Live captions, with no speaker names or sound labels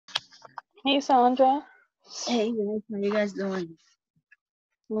Hey, Sandra. Hey guys, how you guys doing?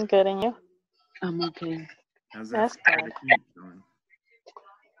 I'm good, and you? I'm okay. How's that That's Florida good. heat going?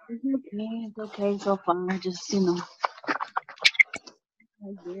 It's okay so far. Just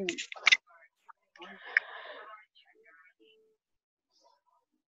how's it?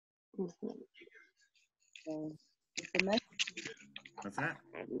 Mhm. So, it's a mess. What's that?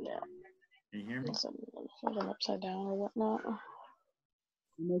 Yeah, Can you hear me? something upside down or whatnot.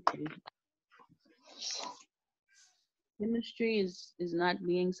 I'm okay. Chemistry is not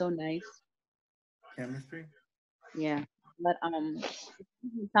being so nice. Chemistry? Yeah, but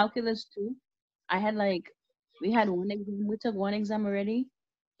calculus too. I had like we had one exam. We took one exam already,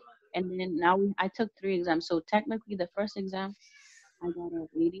 and then I took three exams. So technically, the first exam I got an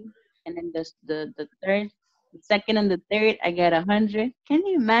 80, and then the third, the second, and the third I got 100. Can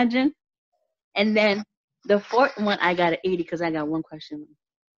you imagine? And then the fourth one, I got an 80 because I got one question.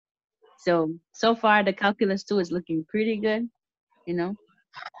 So far, the calculus two is looking pretty good, you know.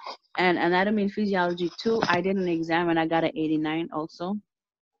 And anatomy and physiology two, I did an exam and I got an 89 also.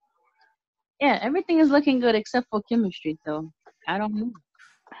 Yeah, everything is looking good except for chemistry. So I don't know.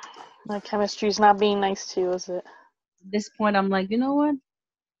 My chemistry's not being nice to you, is it? At this point, I'm like, you know what?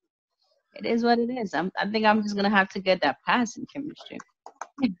 It is what it is. I think I'm just gonna have to get that pass in chemistry.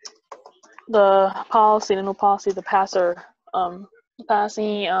 The new policy, the passer,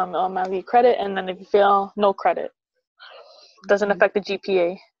 passing, automatically credit, and then if you fail, no credit. Doesn't affect the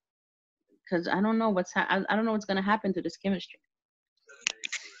GPA. Because I don't know I don't know what's gonna happen to this chemistry.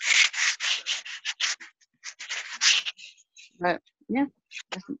 But yeah,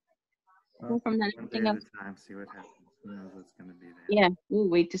 that's Well, from that. one I day think at I'm, a time, see what happens. Who knows what's going to be there? yeah, we'll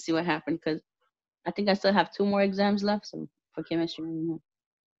wait to see what happens because I think I still have two more exams left. So for chemistry,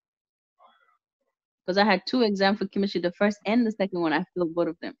 because I had two exams for chemistry, the first and the second one, I failed both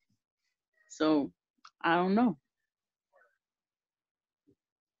of them. So I don't know.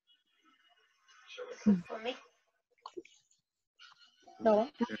 No,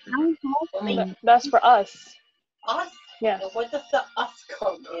 Everybody. that's for us. Us? Yeah. Well, what does the us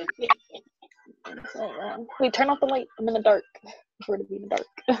come in? Wait, turn off the light. I'm in the dark. I prefer to be in the dark.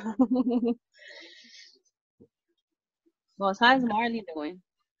 Boss, how's Marley doing?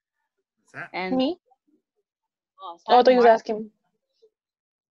 What's that? And Me? boss, Oh, I how's thought you was Marley? asking.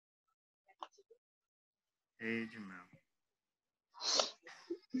 Hey, Jamel.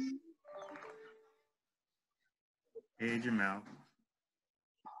 Hey, Jamel.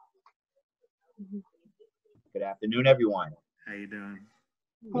 Good afternoon, everyone. How you doing?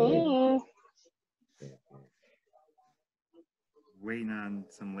 Hey. Waiting on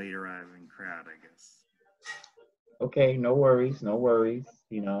some late arriving crowd, I guess. Okay, no worries, no worries.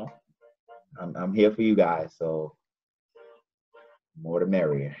 You know, I'm here for you guys, so more the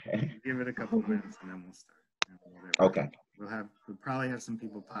merrier. Give it a couple minutes and then we'll start. Whatever. Okay, We'll probably have some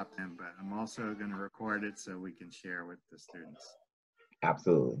people pop in, but I'm also going to record it so we can share with the students.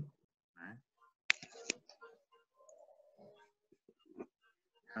 absolutely. All right.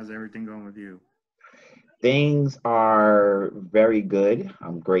 How's everything going with you? Things are very good.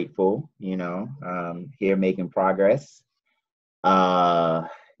 I'm grateful, here making progress.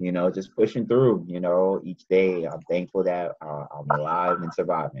 Just pushing through, each day. I'm thankful that I'm alive and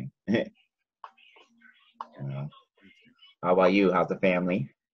surviving. How about you? How's the family?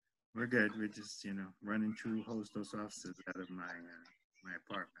 We're good. We're just, running through Hostos offices out of my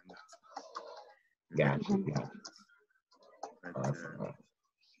apartment. Gotcha. But Awesome.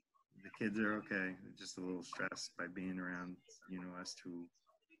 the kids are okay. They're just a little stressed by being around, us two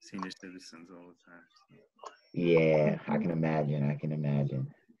senior citizens all the time. So, Yeah, I can imagine.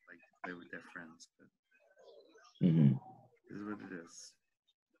 like to play with their friends, but Mm-hmm. it is what it is.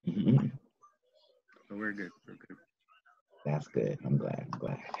 Mm-hmm. But we're good. We're good. That's good. I'm glad.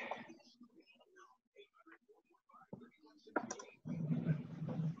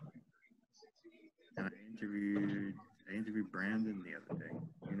 And I interviewed Brandon the other day.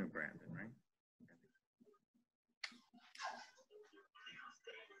 You know Brandon, right?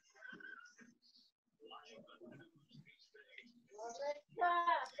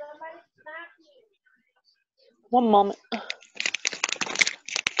 One moment.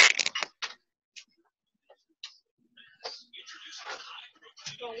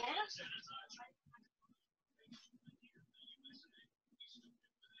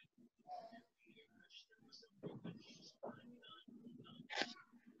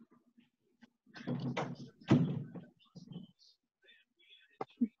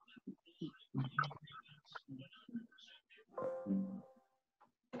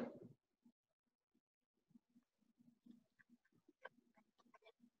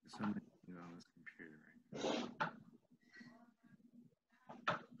 So many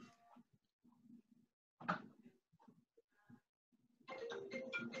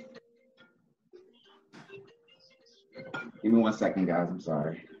me 1 second, guys. I'm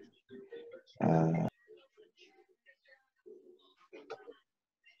sorry.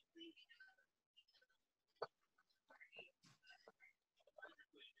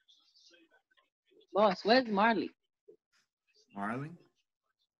 Boss, where's Marley? Marley?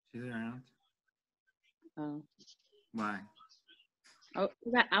 She's around. Oh. Why? Oh,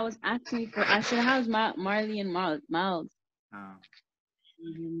 I was asking for. I said, "How's Marley and Miles?" Oh,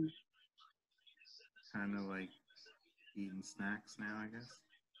 Mm-hmm. kind of like eating snacks now, I guess.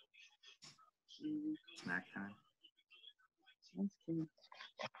 Snack time. That's good.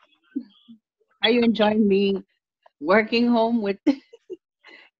 Are you enjoying being working home with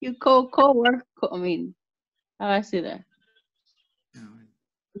your co-work? I mean, how I say that? You know,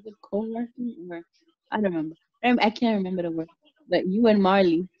 Is it co-working or I don't remember. I can't remember the word. But you and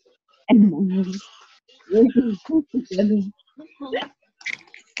Marley and Marley working together. Must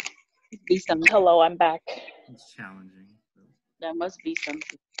be something. Hello, I'm back. it's challenging. So, There must be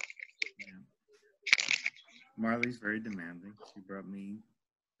something. yeah. Marley's very demanding. She brought me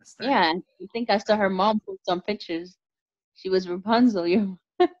a study. Yeah, I think I saw her mom post some pictures. She was Rapunzel. You.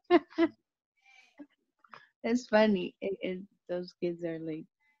 It's funny. Those kids are like.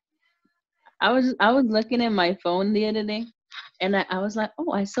 I was looking at my phone the other day, and I was like,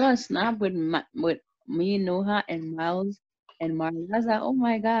 oh, I saw a snap with me, Noah, and Miles and Marley. I was like, oh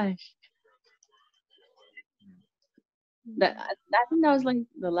my gosh. I think that was like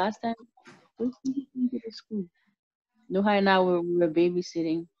the last time we came to the school. Noah and I we were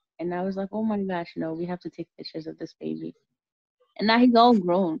babysitting, and I was like, oh my gosh, no, we have to take pictures of this baby. And now he's all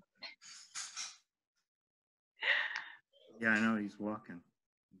grown. Yeah, I know he's walking.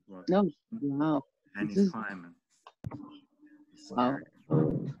 He's walking. No, wow. And This he's is climbing. He's wow. scary. I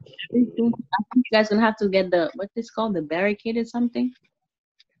think you guys gonna have to get the what's this called, the barricade or something.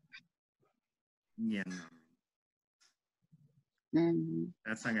 Yeah, no. Mm-hmm.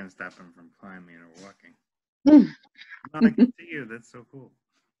 That's not going to stop him from climbing or walking. Mm. No, I can see you. That's so cool.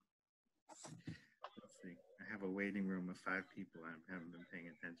 Let's see. I have a waiting room of 5 people I haven't been paying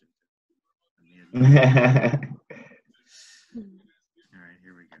attention to. All right,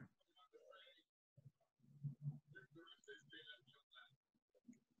 here we go.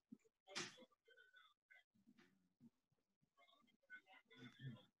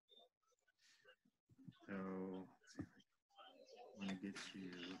 So, let me get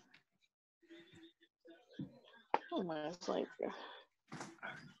you. Oh my, it's like.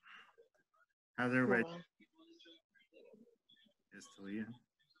 How's everybody? Is Talia?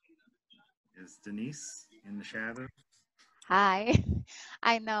 Is Denise in the shadow? Hi.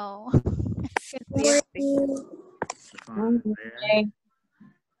 I know. It's Stefan is there. Okay.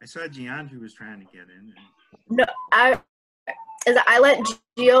 I saw Giandri was trying to get in. No, I let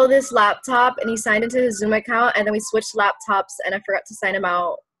Gio this laptop and he signed into his Zoom account and then we switched laptops and I forgot to sign him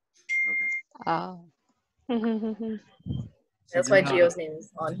out. Okay. Oh. That's why Gio's name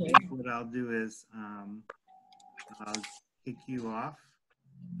is on here. What I'll do is I'll kick you off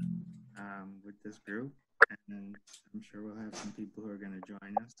with this group, and I'm sure we'll have some people who are going to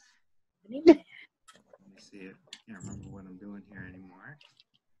join us. Let me see it. I can't remember what I'm doing here anymore.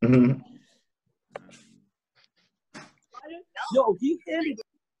 Yo, he handed.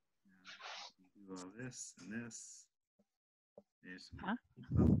 Do all this and this. There's some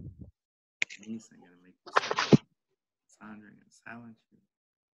people. Denise, I'm going to make this. Sandra, I'm going to silence you.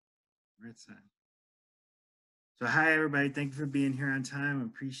 Maritza. So hi, everybody. Thank you for being here on time.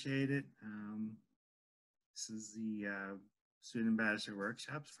 Appreciate it. This is the Student Ambassador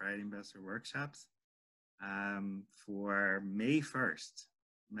Workshops, Friday Ambassador Workshops for May 1st.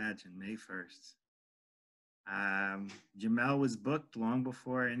 Imagine, May 1st. Jamell was booked long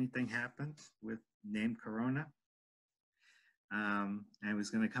before anything happened with named Corona. And he was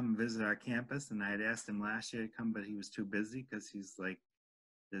going to come and visit our campus, and I had asked him last year to come, but he was too busy because he's like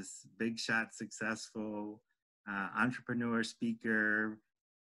this big shot, successful entrepreneur, speaker,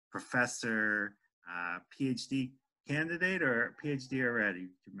 professor, PhD candidate, or PhD already,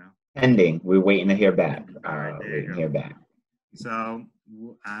 Jamell? Pending. We're waiting to hear back. All right, Waiting to hear back. So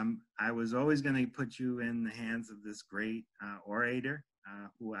I was always going to put you in the hands of this great orator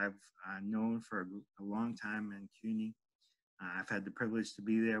who I've known for a long time in CUNY. I've had the privilege to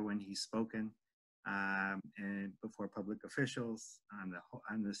be there when he's spoken and before public officials on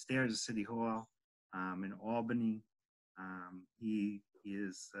the stairs of City Hall in Albany.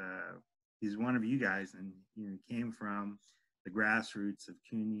 He's one of you guys, and he came from the grassroots of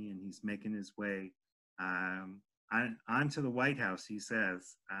CUNY, and he's making his way onto the White House, he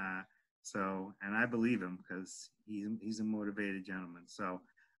says. And I believe him because he's a motivated gentleman. So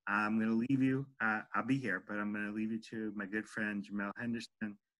I'm going to leave you. I'll be here, but I'm going to leave you to my good friend Jamell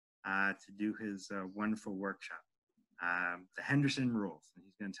Henderson to do his wonderful workshop, the Henderson Rules. And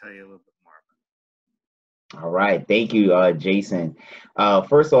he's going to tell you a little bit more about it. All right. Thank you, Jason.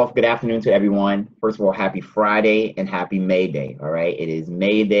 First off, good afternoon to everyone. First of all, happy Friday and happy May Day. All right. It is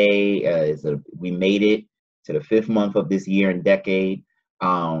May Day. We made it to the 5th month of this year and decade.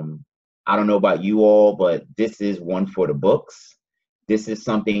 I don't know about you all, but this is one for the books. This is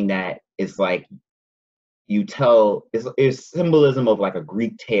something that is like you tell, it's symbolism of like a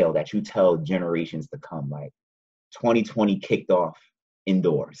Greek tale that you tell generations to come. Like 2020 kicked off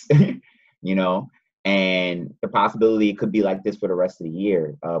indoors, you know, and the possibility it could be like this for the rest of the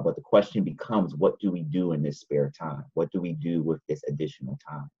year. But the question becomes, what do we do in this spare time? What do we do with this additional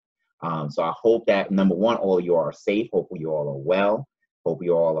time? So I hope that, number one, all of you are safe. Hopefully you all are well. Hope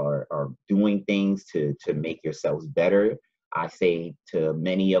you all are doing things to make yourselves better. I say to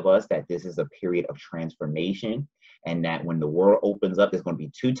many of us that this is a period of transformation, and that when the world opens up, there's going to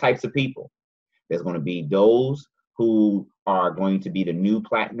be 2 types of people. There's going to be those who are going to be the new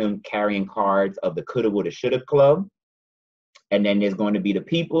platinum carrying cards of the coulda, woulda, shoulda club. And then there's going to be the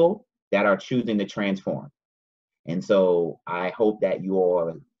people that are choosing to transform. And so I hope that you all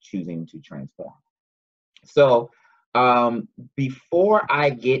are choosing to transform. So before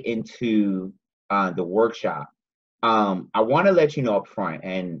I get into the workshop, I want to let you know up front,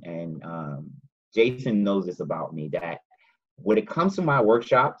 and Jason knows this about me, that when it comes to my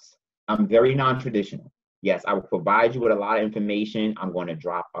workshops, I'm very non-traditional. Yes, I will provide you with a lot of information. I'm going to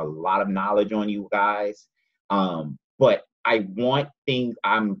drop a lot of knowledge on you guys. But I want things,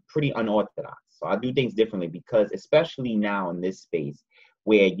 I'm pretty unorthodox. So I do things differently because, especially now in this space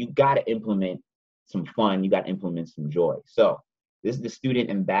where you got to implement some fun, you got to implement some joy. So this is the Student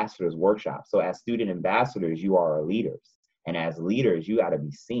Ambassadors Workshop. So as student ambassadors, you are our leaders. And as leaders, you got to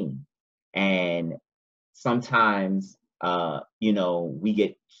be seen. And sometimes, you know, we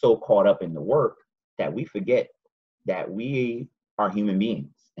get so caught up in the work that we forget that we are human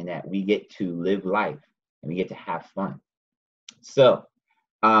beings and that we get to live life and we get to have fun. So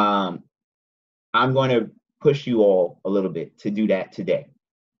I'm going to push you all a little bit to do that today.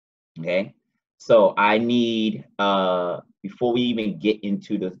 Okay. So I need, before we even get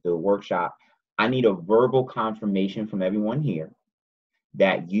into the workshop, I need a verbal confirmation from everyone here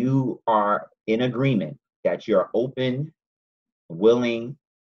that you are in agreement, that you're open, willing,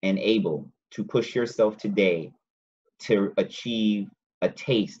 and able to push yourself today to achieve a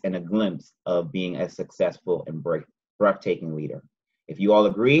taste and a glimpse of being a successful and breathtaking leader. If you all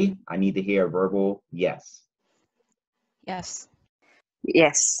agree, I need to hear a verbal yes. Yes.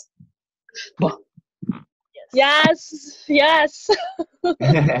 Yes. Yes, yes.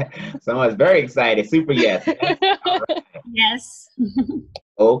 Someone's very excited. Super yes. Yes. All right. Yes.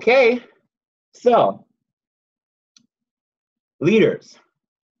 Okay. So, leaders,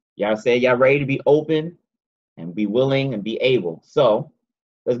 y'all say y'all ready to be open and be willing and be able. So,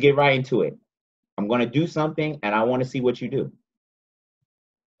 let's get right into it. I'm going to do something and I want to see what you do.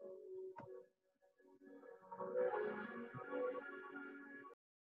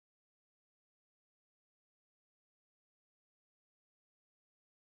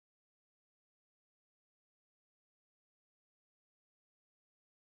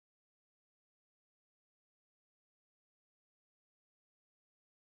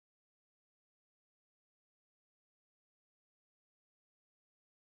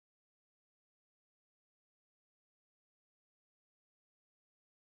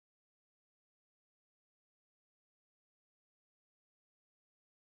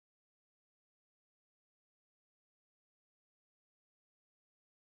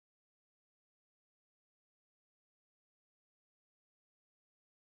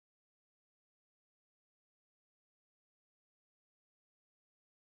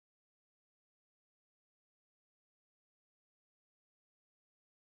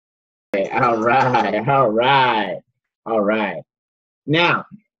 All right, all right, all right. Now,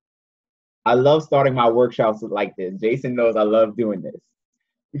 I love starting my workshops like this. Jason knows I love doing this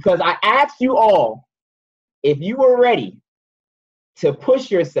because I asked you all if you were ready to push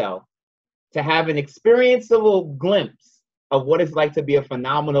yourself to have an experienceable glimpse of what it's like to be a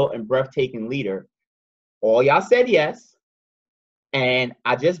phenomenal and breathtaking leader. All y'all said yes, and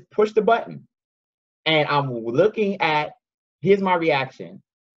I just pushed the button. And I'm looking at, here's my reaction.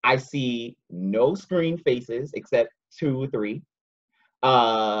 I see no screen faces except 2 or 3.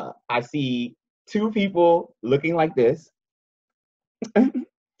 I see 2 people looking like this. But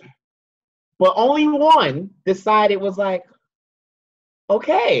only one decided was like,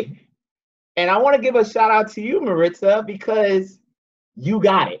 okay. And I want to give a shout out to you, Maritza, because You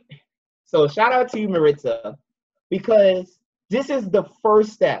got it. So shout out to you, Maritza, because this is the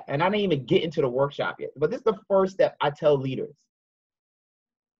first step. And I didn't even get into the workshop yet, but this is the first step I tell leaders.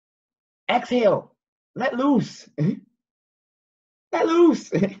 Exhale, let loose. Let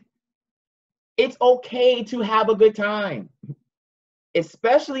loose. It's okay to have a good time,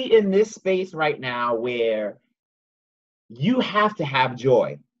 especially in this space right now where you have to have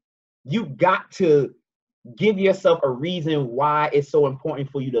joy. You got to give yourself a reason why it's so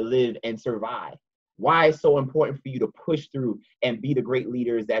important for you to live and survive, why it's so important for you to push through and be the great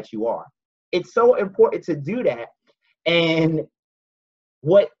leaders that you are. It's so important to do that. And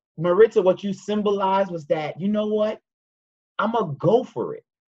what, Maritza, what you symbolized was that, you know what? I'm going to go for it.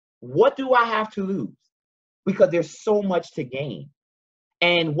 What do I have to lose? Because there's so much to gain.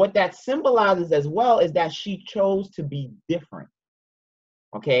 And what that symbolizes as well is that she chose to be different.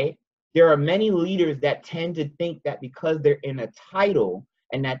 Okay? There are many leaders that tend to think that because they're in a title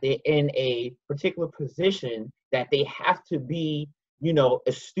and that they're in a particular position, that they have to be, you know,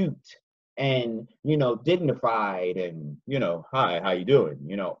 astute and, you know, dignified and, you know, hi, how you doing?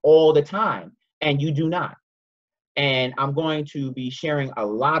 You know, all the time. And you do not. And I'm going to be sharing a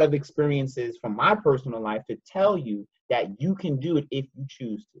lot of experiences from my personal life to tell you that you can do it if you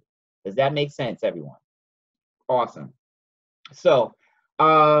choose to. Does that make sense, everyone? Awesome. So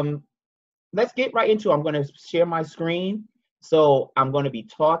let's get right into it. I'm going to share my screen. So I'm going to be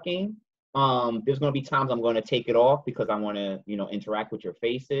talking. There's going to be times I'm going to take it off because I want to, you know, interact with your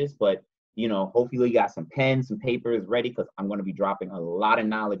faces. But, you know, hopefully you got some pens, some papers ready because I'm going to be dropping a lot of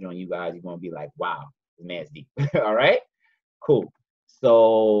knowledge on you guys. You're going to be like, wow. Man's deep. All right, cool.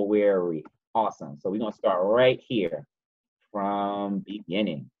 So where are we? Awesome. So we're gonna start right here from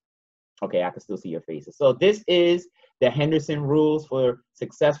beginning. Okay, I can still see your faces. So this is the Henderson rules for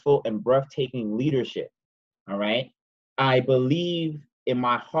successful and breathtaking leadership. All right. I believe in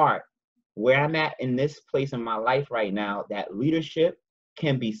my heart, where I'm at in this place in my life right now, that leadership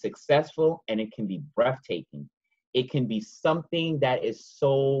can be successful and it can be breathtaking. It can be something that is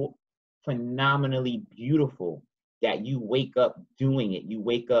so phenomenally beautiful that you wake up doing it. You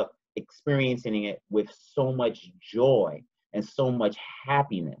wake up experiencing it with so much joy and so much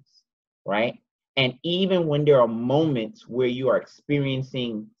happiness, right? And even when there are moments where you are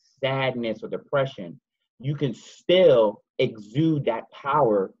experiencing sadness or depression, you can still exude that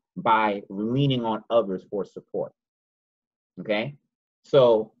power by leaning on others for support, okay?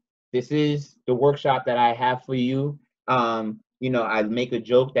 So this is the workshop that I have for you. You know, I make a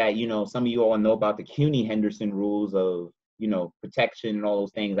joke that, you know, some of you all know about the CUNY Henderson rules of, you know, protection and all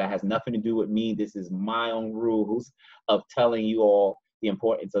those things. That has nothing to do with me. This is my own rules of telling you all the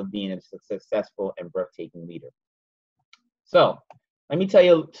importance of being a successful and breathtaking leader. So let me tell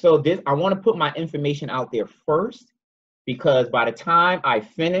you, so this, I want to put my information out there first, because by the time I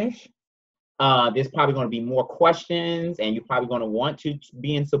finish, there's probably going to be more questions and you're probably going to want to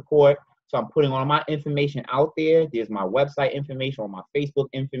be in support. So I'm putting all my information out there. There's my website information, or my Facebook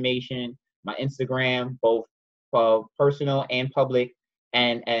information, my Instagram, both personal and public,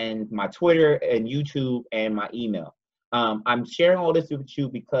 and my Twitter and YouTube and my email. I'm sharing all this with you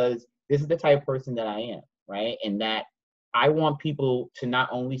because this is the type of person that I am, right? And that I want people to not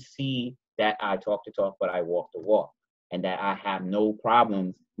only see that I talk the talk, but I walk the walk, and that I have no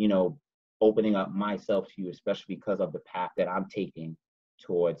problems, you know, opening up myself to you, especially because of the path that I'm taking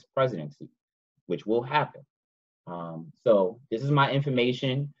towards presidency, which will happen. So this is my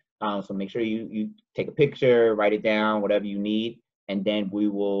information. So make sure you take a picture, write it down, whatever you need, and then we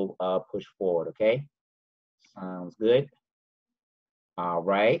will push forward, okay? Sounds good. All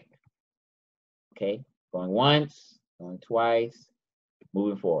right. Okay, going once, going twice,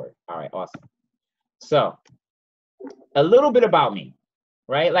 moving forward. All right, awesome. So a little bit about me,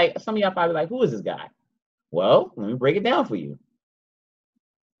 right? Like some of y'all probably like, who is this guy? Well, let me break it down for you.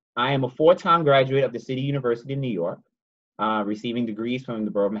 I am a 4-time graduate of the City University of New York, receiving degrees from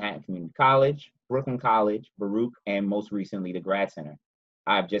the Borough of Manhattan Community College, Brooklyn College, Baruch, and most recently the Grad Center.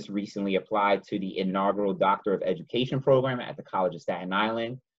 I've just recently applied to the inaugural Doctor of Education program at the College of Staten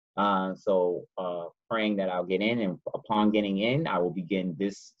Island. So praying that I'll get in, and upon getting in, I will begin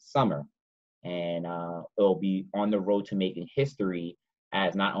this summer. And it'll be on the road to making history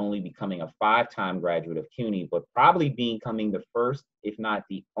as not only becoming a 5-time graduate of CUNY, but probably becoming the first, if not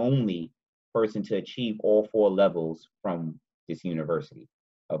the only person to achieve all 4 levels from this university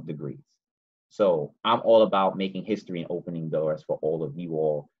of degrees. So I'm all about making history and opening doors for all of you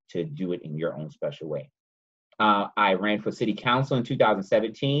all to do it in your own special way. I ran for city council in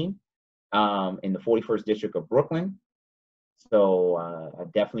 2017 in the 41st district of Brooklyn. So I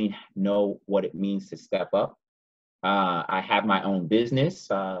definitely know what it means to step up. I have my own business,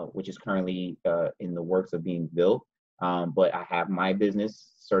 which is currently in the works of being built. But I have my business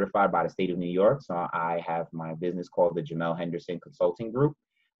certified by the state of New York. So I have my business called the Jamell Henderson Consulting Group,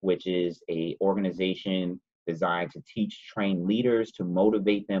 which is a organization designed to teach, train leaders, to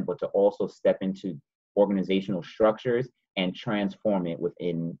motivate them, but to also step into organizational structures and transform it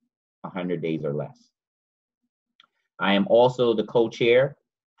within 100 days or less. I am also the co-chair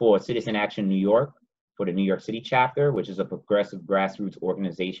for Citizen Action New York, for the New York City chapter, which is a progressive grassroots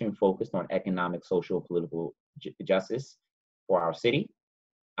organization focused on economic, social, political justice for our city.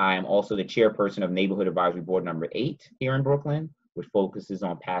 I am also the chairperson of Neighborhood Advisory Board number 8 here in Brooklyn, which focuses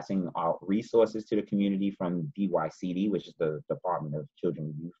on passing out resources to the community from DYCD, which is the Department of Children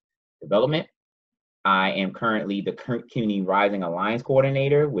and Youth Development. I am currently the CUNY Rising Alliance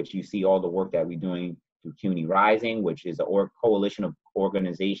Coordinator, which you see all the work that we're doing through CUNY Rising, which is a coalition of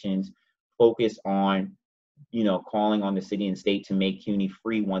organizations focused on, calling on the city and state to make CUNY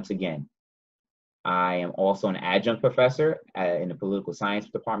free once again. I am also an adjunct professor in the political science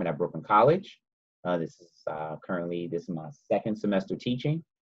department at Brooklyn College. This is my second semester teaching.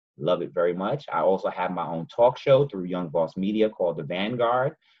 Love it very much. I also have my own talk show through Young Boss Media called The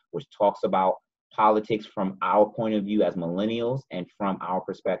Vanguard, which talks about politics from our point of view as millennials and from our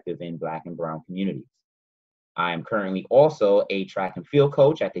perspective in Black and brown communities. I am currently also a track and field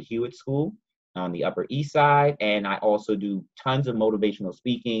coach at the Hewitt School on the Upper East Side, and I also do tons of motivational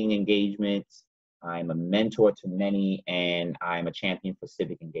speaking engagements. I'm a mentor to many, and I'm a champion for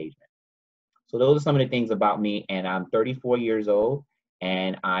civic engagement. So those are some of the things about me, and I'm 34 years old,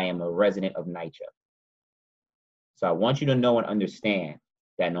 and I am a resident of NYCHA. So I want you to know and understand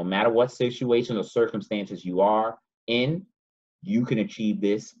that no matter what situation or circumstances you are in, you can achieve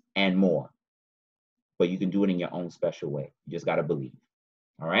this and more. But you can do it in your own special way. You just got to believe.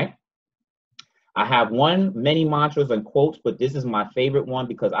 All right? I have many mantras and quotes, but this is my favorite one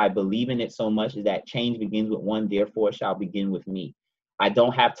because I believe in it so much, is that change begins with one, therefore it shall begin with me. I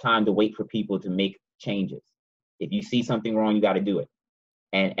don't have time to wait for people to make changes. If you see something wrong, you got to do it.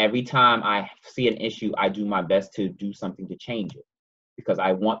 And every time I see an issue, I do my best to do something to change it, because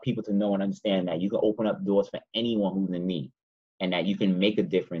I want people to know and understand that you can open up doors for anyone who's in need, and that you can make a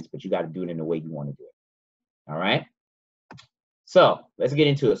difference, but you got to do it in the way you want to do it. All right? So let's get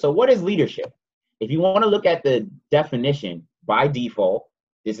into it. So what is leadership? If you want to look at the definition by default,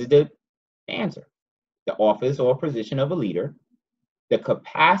 this is the answer. The office or position of a leader, the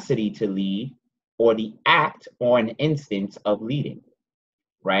capacity to lead, or the act or an instance of leading,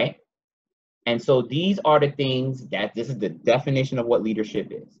 right? And so these are the things that this is the definition of what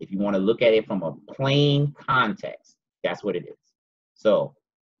leadership is. If you want to look at it from a plain context, that's what it is. So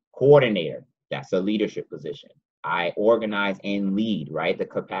coordinator, that's a leadership position. I organize and lead, right? The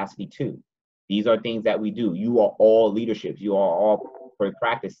capacity to. These are things that we do. You are all leaderships. You are all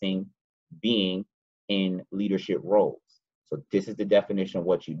practicing being in leadership roles. So this is the definition of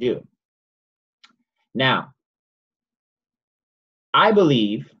what you do. Now, I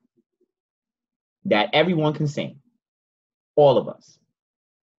believe that everyone can sing. All of us.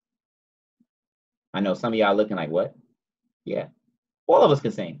 I know some of y'all looking like, what? Yeah. All of us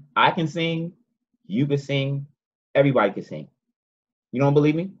can sing. I can sing. You can sing. Everybody can sing. You don't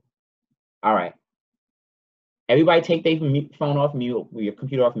believe me? All right. Everybody take their phone off mute, your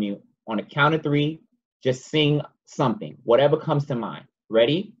computer off mute. On a count of 3, just sing something, whatever comes to mind.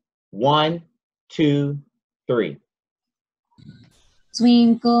 Ready? 1, 2, 3.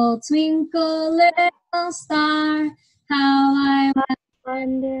 Twinkle, twinkle, little star, how I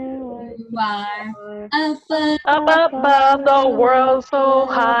wonder where you are. Up above the world so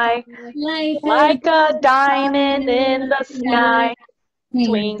high, like a diamond in the sky.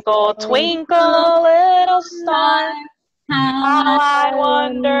 Twinkle, twinkle, little star, how I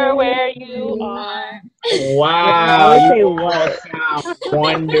wonder where you are. Wow, you all sound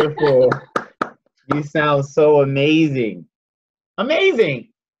wonderful. You sound so amazing. Amazing.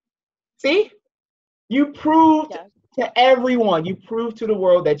 See? You proved to everyone, you proved to the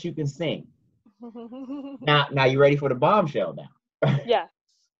world that you can sing. Now you ready for the bombshell now? Yeah.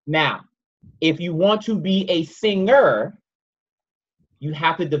 Now, if you want to be a singer, you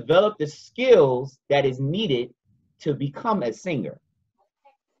have to develop the skills that is needed to become a singer.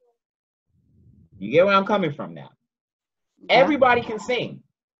 You get where I'm coming from now? Everybody can sing.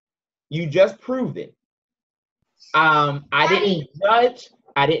 You just proved it. I didn't judge.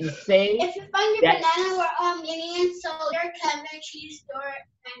 I didn't say. If you find your banana were Minion Soldier, Kevin Cheese Store,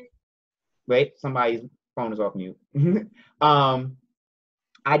 and wait, somebody's phone is off mute.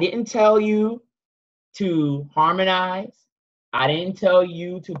 I didn't tell you to harmonize. I didn't tell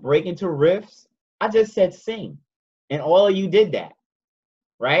you to break into riffs. I just said sing. And all of you did that,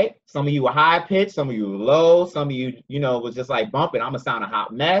 right? Some of you were high pitched, some of you were low, some of you, you know, was just like bumping. I'm gonna sound a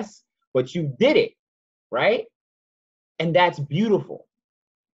hot mess, but you did it, right? And that's beautiful.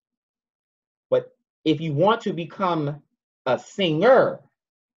 But if you want to become a singer,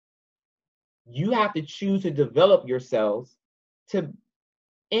 you have to choose to develop yourselves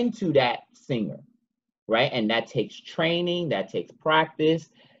into that singer, right? And that takes training, that takes practice,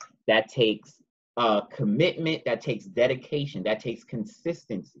 that takes commitment, that takes dedication, that takes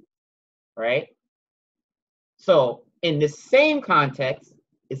consistency, right? So in the same context,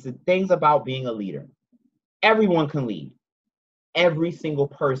 it's the things about being a leader. Everyone can lead. Every single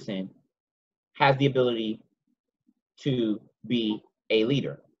person has the ability to be a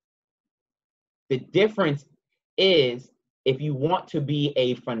leader. The difference is, if you want to be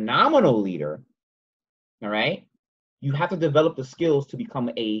a phenomenal leader, all right, you have to develop the skills to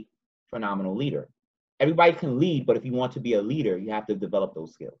become a phenomenal leader. Everybody can lead, but if you want to be a leader, you have to develop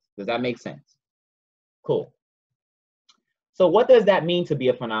those skills. Does that make sense? Cool. So what does that mean to be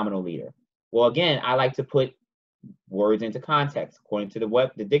a phenomenal leader? Well, again, I like to put words into context. According to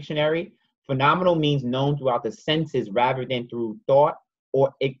the dictionary, phenomenal means known throughout the senses rather than through thought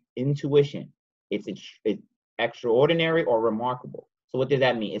or intuition. It's extraordinary or remarkable. So what does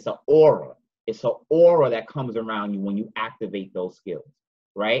that mean? It's an aura. It's an aura that comes around you when you activate those skills,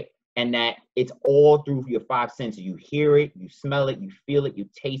 right? And that it's all through your five senses. You hear it, you smell it, you feel it, you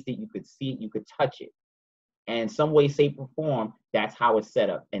taste it, you could see it, you could touch it. And in some way, shape, or form, that's how it's set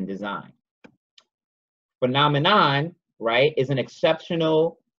up and designed. Phenomenon, right, is an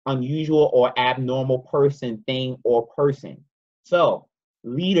exceptional, unusual, or abnormal person, thing, or person. So,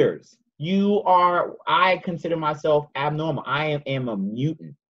 leaders, I consider myself abnormal. I am a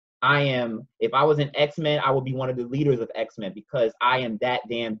mutant. If I was an X-Men, I would be one of the leaders of X-Men because I am that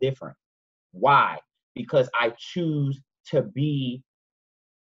damn different. Why? Because I choose to be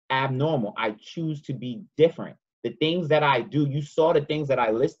abnormal. I choose to be different. The things that I do, you saw the things that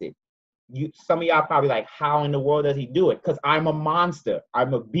I listed. Some of y'all probably like, how in the world does he do it? Because I'm a monster.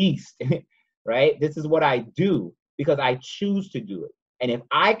 I'm a beast, right? This is what I do because I choose to do it. And if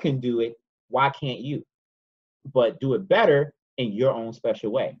I can do it, why can't you? But do it better in your own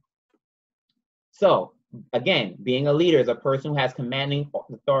special way. So again, being a leader is a person who has commanding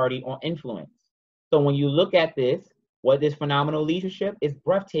authority or influence. So when you look at this, what is phenomenal leadership? It's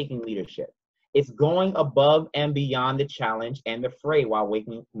breathtaking leadership. It's going above and beyond the challenge and the fray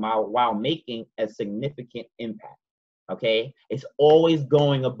while making a significant impact. Okay, it's always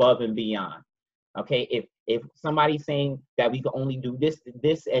going above and beyond. Okay, if somebody's saying that we can only do this,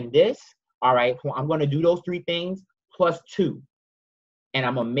 this, and this, all right, well, I'm going to do those three things plus two, and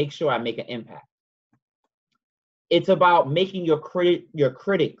I'm going to make sure I make an impact. It's about making your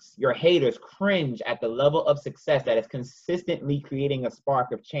critics, your haters cringe at the level of success that is consistently creating a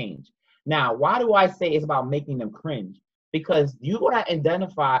spark of change. Now, why do I say it's about making them cringe? Because you want to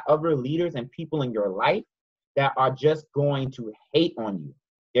identify other leaders and people in your life that are just going to hate on you.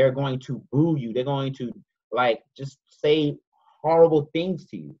 They're going to boo you. They're going to like just say horrible things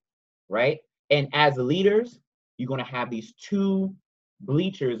to you, right? And as leaders, you're going to have these two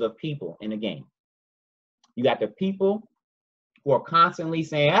bleachers of people in the game. You got the people who are constantly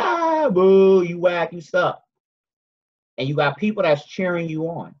saying, ah, boo, you whack, you suck. And you got people that's cheering you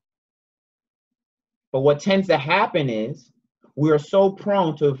on. But what tends to happen is we're so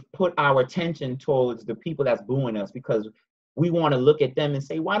prone to put our attention towards the people that's booing us because we want to look at them and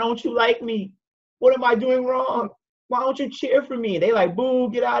say, why don't you like me? What am I doing wrong? Why don't you cheer for me? They like, boo,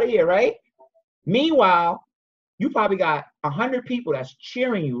 get out of here, right? Meanwhile, you probably got 100 people that's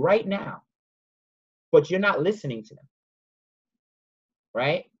cheering you right now, but you're not listening to them,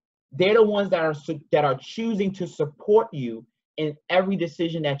 right? They're the ones that are choosing to support you in every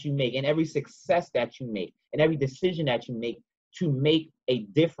decision that you make, in every success that you make, in every decision that you make to make a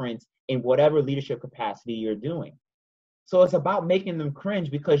difference in whatever leadership capacity you're doing. So it's about making them cringe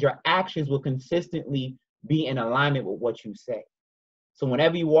because your actions will consistently be in alignment with what you say. So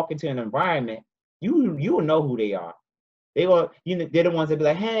whenever you walk into an environment, you will know who they are. They're the ones that be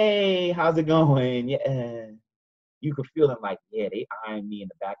like, hey, how's it going? Yeah. You could feel them like, yeah, they eyeing me in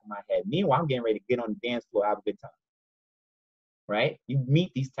the back of my head. Meanwhile, I'm getting ready to get on the dance floor, have a good time. Right? You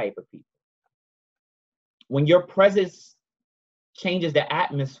meet these type of people. When your presence changes the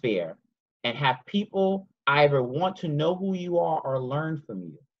atmosphere and have people either want to know who you are or learn from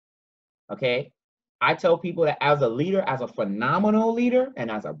you. Okay? I tell people that as a leader, as a phenomenal leader,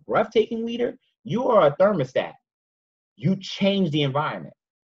 and as a breathtaking leader, you are a thermostat. You change the environment.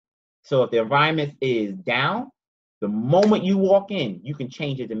 So if the environment is down, the moment you walk in, you can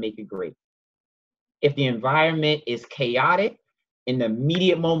change it to make it great. If the environment is chaotic, in the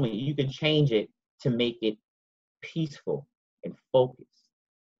immediate moment, you can change it to make it peaceful and focused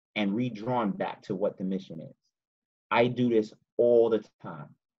and redrawn back to what the mission is. I do this all the time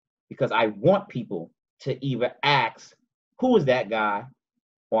because I want people to either ask, who is that guy?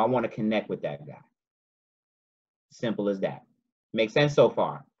 Or I want to connect with that guy. Simple as that. Make sense so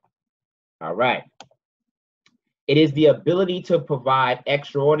far? All right. It is the ability to provide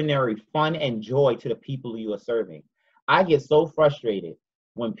extraordinary fun and joy to the people you are serving. I get so frustrated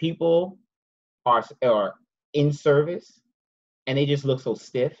when people are in service and they just look so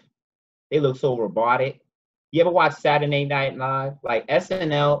stiff. They look so robotic. You ever watch Saturday Night Live? Like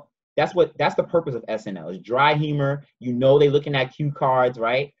SNL, that's the purpose of SNL. It's dry humor. You know they looking at cue cards,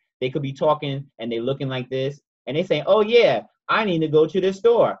 right? They could be talking and they looking like this. And they saying, oh yeah, I need to go to the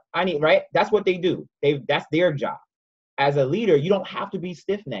store. Right? That's what they do. That's their job. As a leader, you don't have to be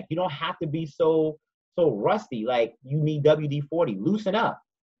stiff-necked. You don't have to be so rusty like you need WD-40. Loosen up.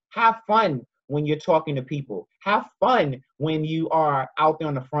 Have fun when you're talking to people. Have fun when you are out there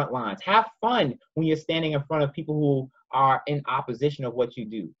on the front lines. Have fun when you're standing in front of people who are in opposition of what you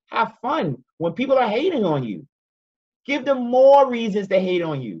do. Have fun when people are hating on you. Give them more reasons to hate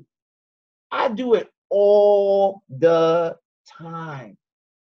on you. I do it all the time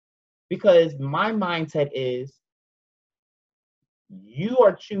because my mindset is you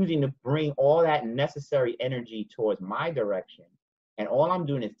are choosing to bring all that necessary energy towards my direction. And all I'm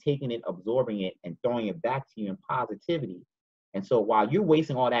doing is taking it, absorbing it, and throwing it back to you in positivity. And so while you're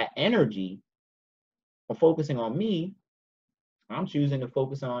wasting all that energy on focusing on me, I'm choosing to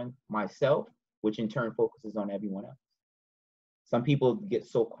focus on myself, which in turn focuses on everyone else. Some people get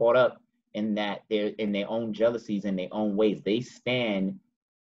so caught up in that they're in their own jealousies, in their own ways. They stand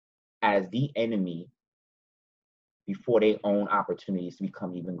as the enemy before their own opportunities to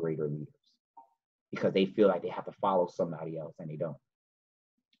become even greater leaders because they feel like they have to follow somebody else and they don't.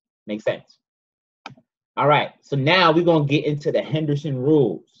 Make sense? All right, so now we're going to get into the Henderson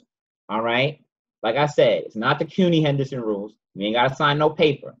rules. All right, like I said, it's not the CUNY Henderson rules. You ain't got to sign no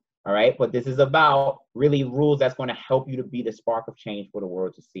paper. All right, but this is about really rules that's going to help you to be the spark of change for the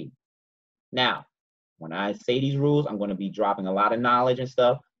world to see. Now, when I say these rules, I'm going to be dropping a lot of knowledge and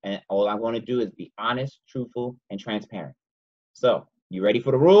stuff. And all I'm going to do is be honest, truthful, and transparent. So, you ready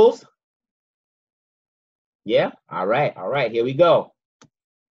for the rules? Yeah? All right, here we go.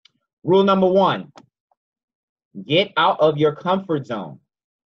 Rule number 1, get out of your comfort zone.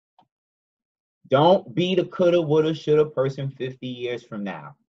 Don't be the coulda, woulda, shoulda person 50 years from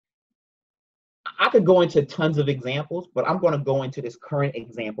now. I could go into tons of examples, but I'm going to go into this current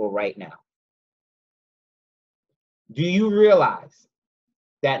example right now. Do you realize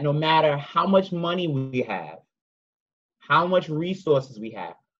that no matter how much money we have, how much resources we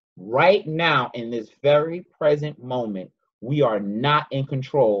have, right now in this very present moment, we are not in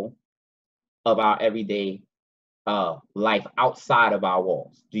control of our everyday life outside of our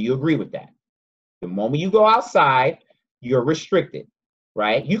walls? Do you agree with that? The moment you go outside, you're restricted,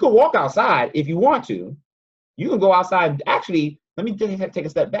 right? You can walk outside if you want to. You can go outside. Actually, let me take a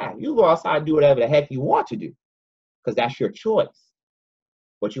step back. You can go outside and do whatever the heck you want to do because that's your choice.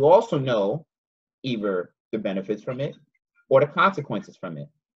 But you also know either the benefits from it or the consequences from it.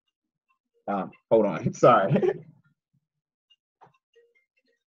 Hold on, sorry. Okay,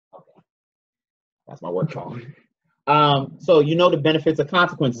 that's my work phone. So you know the benefits and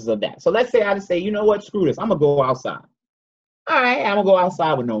consequences of that. So let's say I just say, you know what, screw this, I'm gonna go outside. All right, I'm gonna go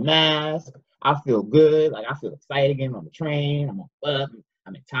outside with no mask. I feel good, like I feel excited again on the train. I'm on bus,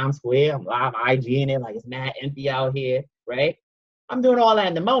 I'm in Times Square, I'm live IG in it, like it's mad empty out here, right? I'm doing all that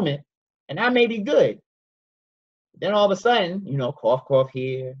in the moment, and that may be good. Then all of a sudden, you know, cough, cough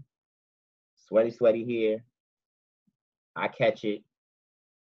here, sweaty, sweaty here. I catch it,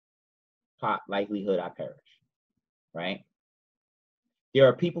 pot likelihood I perish, right? There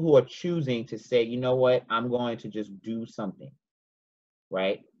are people who are choosing to say, you know what, I'm going to just do something,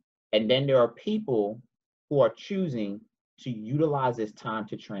 right? And then there are people who are choosing to utilize this time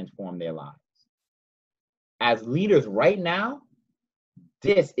to transform their lives. As leaders right now,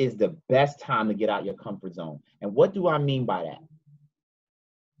 this is the best time to get out your comfort zone. And what do I mean by that?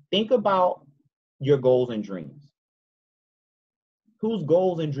 Think about your goals and dreams. Whose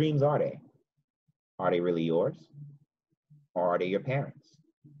goals and dreams are they? Are they really yours? Or are they your parents?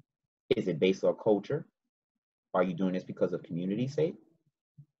 Is it based on culture? Are you doing this because of community's sake?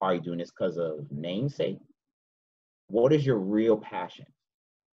 Are you doing this because of namesake? What is your real passion?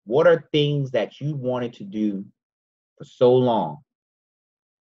 What are things that you wanted to do for so long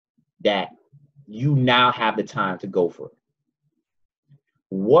that you now have the time to go for it?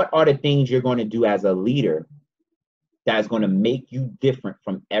 What are the things you're going to do as a leader that's going to make you different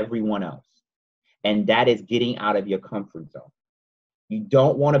from everyone else? And that is getting out of your comfort zone. You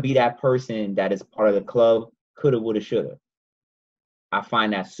don't want to be that person that is part of the club, coulda, woulda, shoulda. I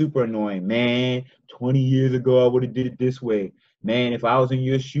find that super annoying. Man, 20 years ago, I would have did it this way. Man, if I was in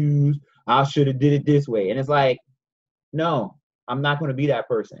your shoes, I should have did it this way. And it's like, no, I'm not going to be that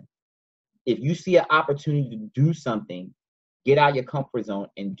person. If you see an opportunity to do something, get out your comfort zone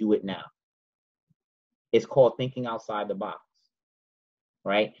and do it now. It's called thinking outside the box,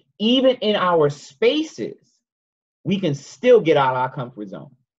 right? Even in our spaces, we can still get out of our comfort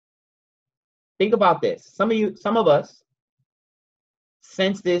zone. Think about this. Some of us,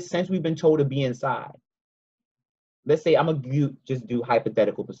 since we've been told to be inside, let's say I'm going to just do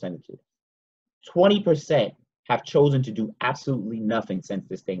hypothetical percentages. 20% have chosen to do absolutely nothing since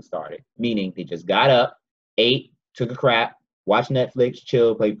this thing started, meaning they just got up, ate, took a crap, watched Netflix,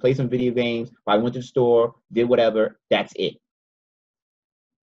 chill, play some video games, probably went to the store, did whatever, that's it.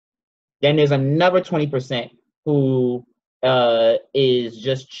 Then there's another 20% who is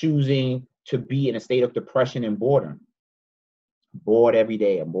just choosing to be in a state of depression and boredom. Bored every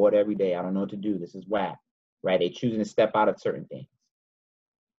day, I'm bored every day, I don't know what to do, this is whack, right? They're choosing to step out of certain things.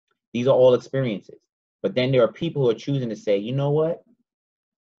 These are all experiences. But then there are people who are choosing to say, you know what?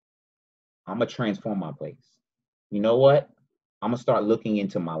 I'm going to transform my place. You know what? I'm going to start looking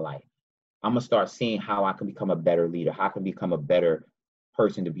into my life. I'm going to start seeing how I can become a better leader, how I can become a better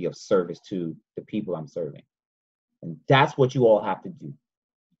person to be of service to the people I'm serving. And that's what you all have to do.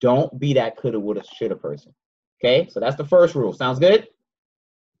 Don't be that coulda, woulda, shoulda person. Okay? So that's the first rule. Sounds good?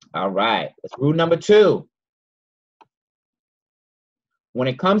 All right. That's rule number 2. When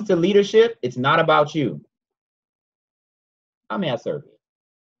it comes to leadership, it's not about you. How may I serve you?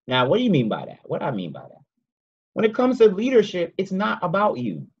 Now, what do you mean by that? What do I mean by that? When it comes to leadership, it's not about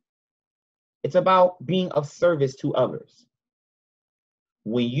you. It's about being of service to others.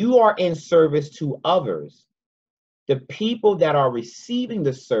 When you are in service to others, the people that are receiving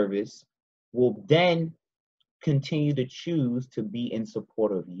the service will then continue to choose to be in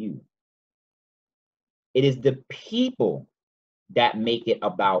support of you. It is the people that make it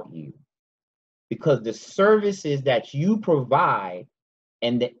about you, because the services that you provide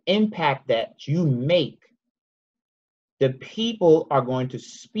and the impact that you make, the people are going to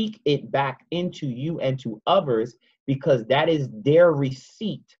speak it back into you and to others, because that is their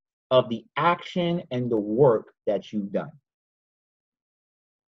receipt of the action and the work that you've done.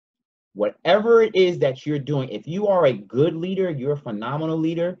 Whatever it is that you're doing, if you are a good leader, you're a phenomenal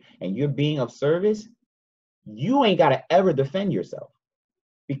leader, and you're being of service, you ain't got to ever defend yourself,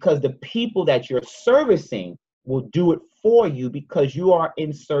 because the people that you're servicing will do it for you because you are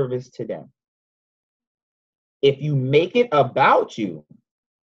in service to them. If you make it about you,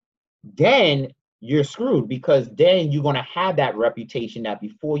 then you're screwed, because then you're going to have that reputation that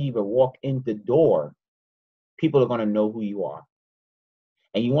before you even walk in the door, people are going to know who you are.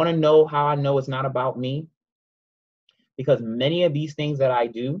 And you want to know how I know it's not about me? Because many of these things that I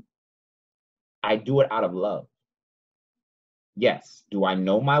do it out of love. Yes. Do I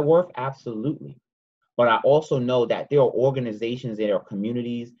know my worth? Absolutely. But I also know that there are organizations, there are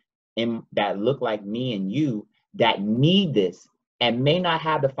communities that look like me and you that need this and may not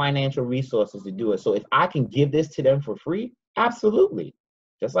have the financial resources to do it. So if I can give this to them for free, absolutely.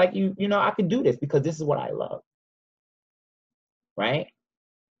 Just like you know, I can do this because this is what I love. Right?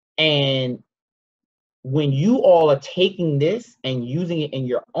 And when you all are taking this and using it in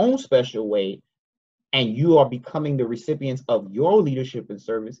your own special way, and you are becoming the recipients of your leadership and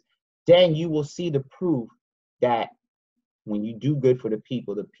service, then you will see the proof that when you do good for the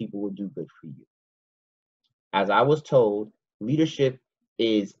people will do good for you. As I was told, leadership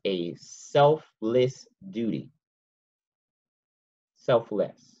is a selfless duty.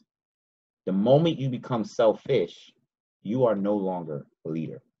 Selfless. The moment you become selfish, you are no longer a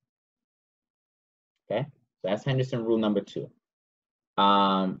leader. Okay? So that's Henderson rule number 2.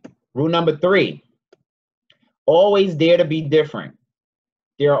 Rule number 3, always dare to be different.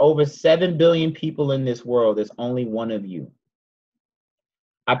 There are over 7 billion people in this world. There's only one of you.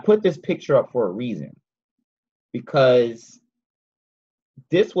 I put this picture up for a reason, because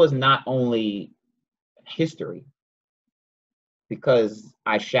this was not only history, because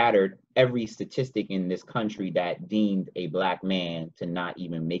I shattered every statistic in this country that deemed a Black man to not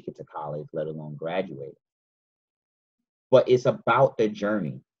even make it to college, let alone graduate. But it's about the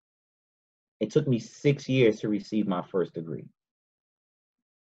journey. It took me 6 years to receive my first degree.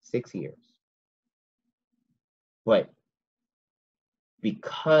 6 years. But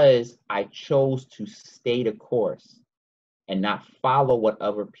because I chose to stay the course and not follow what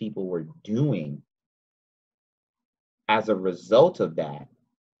other people were doing, as a result of that,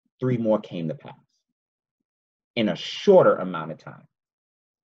 3 more came to pass in a shorter amount of time.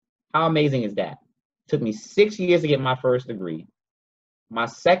 How amazing is that? It took me 6 years to get my first degree. My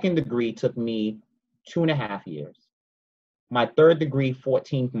second degree took me 2.5 years. My third degree,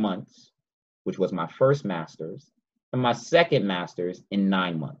 14 months, which was my first master's, and my second master's in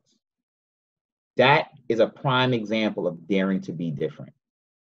 9 months. That is a prime example of daring to be different.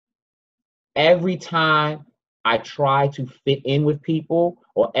 Every time I tried to fit in with people,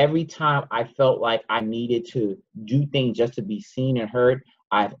 or every time I felt like I needed to do things just to be seen and heard,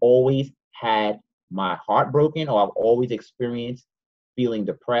 I've always had my heart broken, or I've always experienced feeling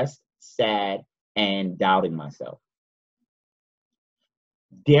depressed, sad, and doubting myself.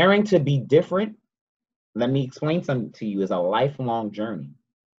 Daring to be different, let me explain something to you, is a lifelong journey.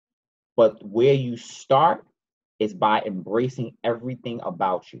 But where you start is by embracing everything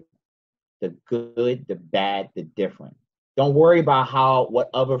about you. The good, the bad, the different. Don't worry about what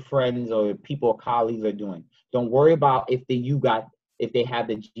other friends or people or colleagues are doing. Don't worry about if they have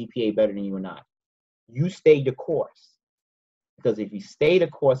the GPA better than you or not. You stay the course. Because if you stay the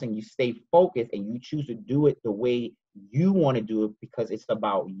course and you stay focused and you choose to do it the way you want to do it, because it's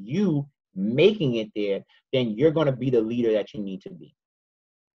about you making it there, then you're going to be the leader that you need to be.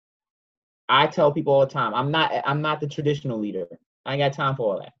 I tell people all the time, I'm not the traditional leader. I ain't got time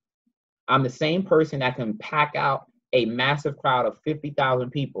for all that. I'm the same person that can pack out a massive crowd of 50,000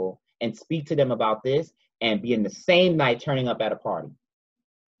 people and speak to them about this and be in the same night turning up at a party.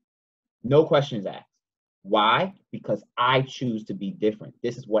 No questions asked. Why? Because I choose to be different.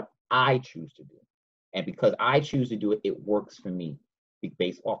 This is what I choose to do. And because I choose to do it, it works for me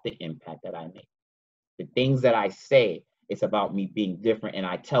based off the impact that I make. The things that I say, it's about me being different. And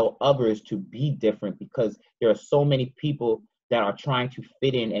I tell others to be different because there are so many people that are trying to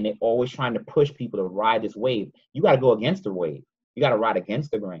fit in, and they're always trying to push people to ride this wave. You got to go against the wave. You got to ride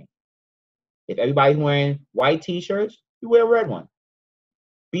against the grain. If everybody's wearing white t-shirts, you wear a red one.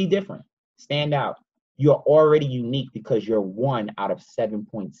 Be different. Stand out. You're already unique because you're one out of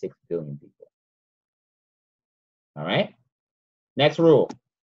 7.6 billion people. All right? Next rule.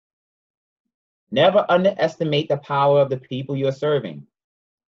 Never underestimate the power of the people you're serving.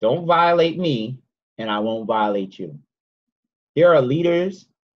 Don't violate me, and I won't violate you. There are leaders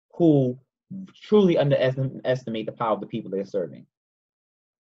who truly underestimate the power of the people they're serving.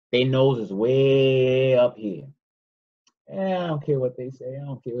 Their nose is way up here. I don't care what they say. I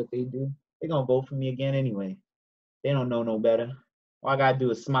don't care what they do. They're going to vote for me again anyway. They don't know no better. All I got to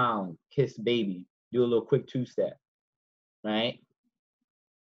do is smile and kiss baby. Do a little quick two-step, right?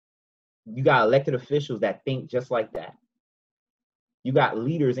 You got elected officials that think just like that. You got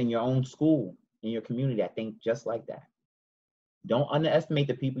leaders in your own school, in your community that think just like that. Don't underestimate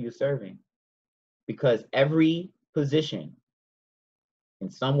the people you're serving, because every position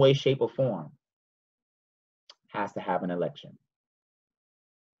in some way, shape, or form has to have an election.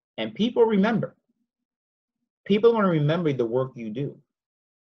 And people remember. People are going to remember the work you do.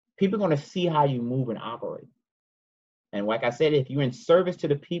 People are going to see how you move and operate. And like I said, if you're in service to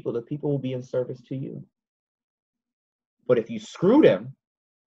the people will be in service to you. But if you screw them,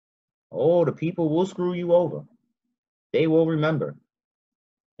 the people will screw you over. They will remember.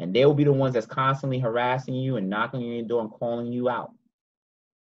 And they will be the ones that's constantly harassing you and knocking on your door and calling you out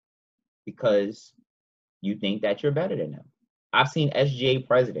because you think that you're better than them. I've seen SGA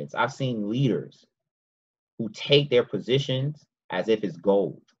presidents, I've seen leaders who take their positions as if it's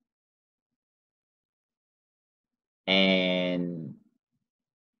gold. And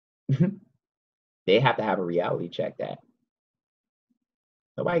they have to have a reality check that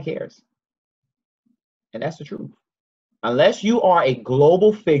nobody cares. And that's the truth. Unless you are a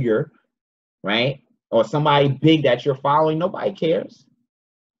global figure, right? Or somebody big that you're following, nobody cares.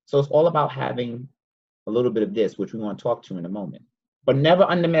 So it's all about having a little bit of this, which we want to talk to in a moment. But never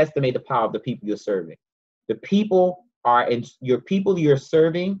underestimate the power of the people you're serving. The people you're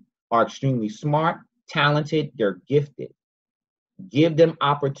serving are extremely smart, talented, they're gifted. Give them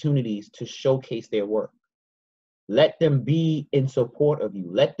opportunities to showcase their work. Let them be in support of you.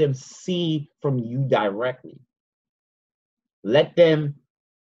 Let them see from you directly. Let them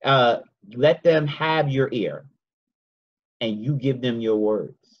have your ear, and you give them your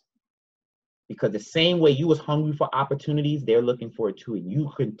words. Because the same way you was hungry for opportunities, they're looking for it too. And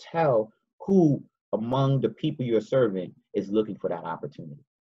you can tell who among the people you're serving is looking for that opportunity.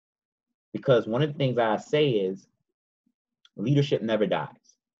 Because one of the things I say is leadership never dies.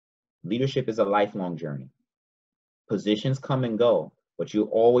 Leadership is a lifelong journey. Positions come and go, but you're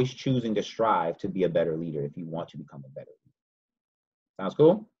always choosing to strive to be a better leader if you want to become a better leader. Sounds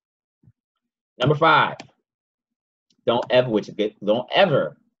cool? Number 5. Don't ever,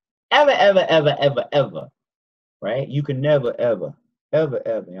 ever, right? You can never, ever. Y'all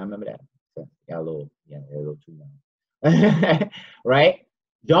remember that? Got a little too long. Right?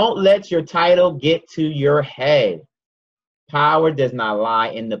 Don't let your title get to your head. Power does not lie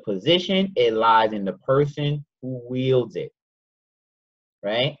in the position, it lies in the person who wields it.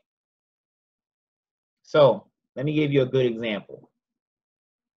 Right? So, let me give you a good example.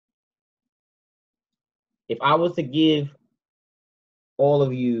 If I was to give all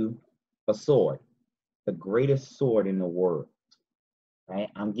of you a sword, the greatest sword in the world, right?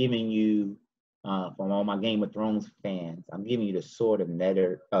 I'm giving you, from all my Game of Thrones fans, I'm giving you the sword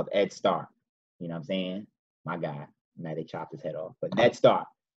of Ed Stark. You know what I'm saying? My guy. Now they chopped his head off, but Ned Stark,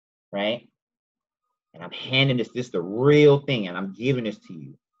 right? And I'm handing this the real thing, and I'm giving this to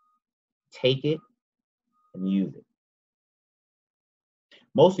you. Take it and use it.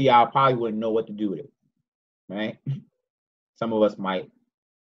 Most of y'all probably wouldn't know what to do with it, right? Some of us might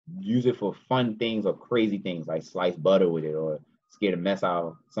use it for fun things or crazy things, like slice butter with it, or scare the mess out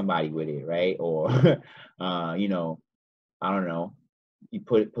of somebody with it, right? Or, you know, I don't know, you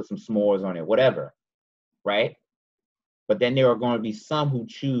put some s'mores on it, whatever, right? But then there are going to be some who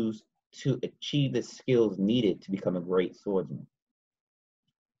choose to achieve the skills needed to become a great swordsman.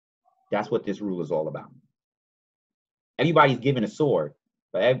 That's what this rule is all about. Everybody's given a sword,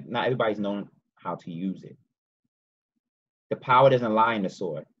 but not everybody's known how to use it. The power doesn't lie in the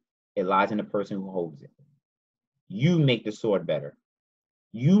sword. It lies in the person who holds it. You make the sword better.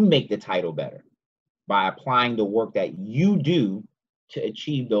 You make the title better by applying the work that you do to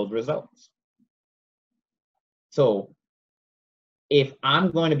achieve those results. So if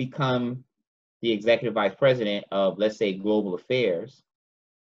I'm going to become the executive vice president of, let's say, global affairs,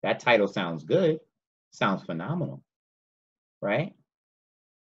 that title sounds good, sounds phenomenal, right?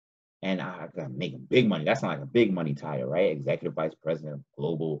 And I gotta make big money. That's not like a big money title, right? Executive vice president of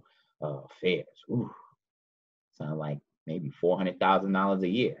global affairs. Ooh, sound like maybe $400,000 a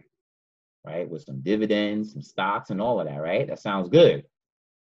year, right? With some dividends, some stocks, and all of that, right? That sounds good.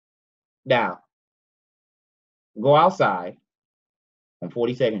 Now, go outside on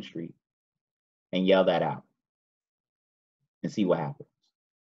 42nd Street and yell that out and see what happens.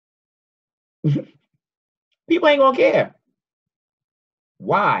 People ain't gonna care.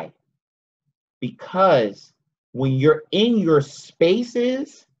 Why? Because when you're in your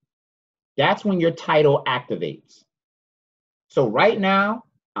spaces, that's when your title activates. So right now,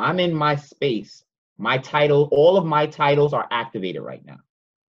 I'm in my space. My title, all of my titles are activated right now,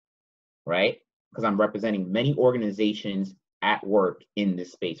 right? Because I'm representing many organizations at work in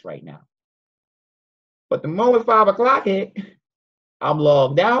this space right now. But the moment 5 o'clock hit, I'm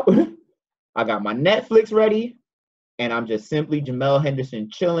logged out. I got my Netflix ready, and I'm just simply Jamell Henderson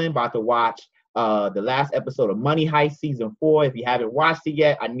chilling, about to watch the last episode of Money Heist season 4. If you haven't watched it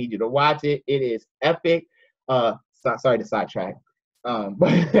yet, I need you to watch it. It is epic. Sorry to sidetrack,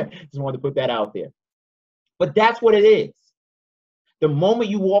 but just wanted to put that out there. But that's what it is. The moment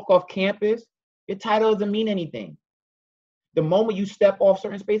you walk off campus, your title doesn't mean anything. The moment you step off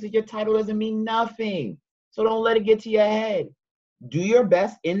certain spaces, your title doesn't mean nothing. So don't let it get to your head. Do your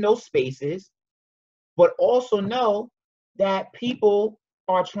best in those spaces, but also know that people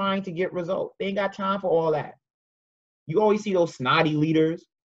are trying to get results. They ain't got time for all that. You always see those snotty leaders.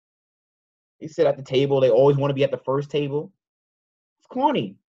 They sit at the table. They always want to be at the first table. It's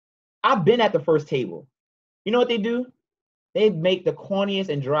corny. I've been at the first table. You know what they do? They make the corniest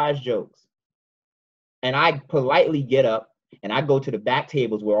and driest jokes. And I politely get up and I go to the back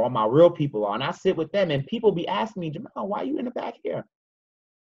tables where all my real people are, and I sit with them, and people be asking me, Jamell, why are you in the back here?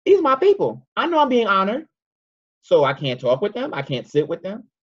 These are my people. I know I'm being honored. So I can't talk with them. I can't sit with them.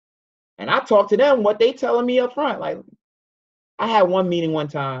 And I talk to them what they telling me up front. Like, I had one meeting one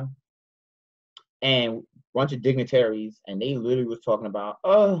time, and a bunch of dignitaries, and they literally was talking about,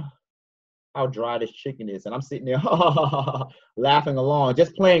 oh, how dry this chicken is. And I'm sitting there laughing along,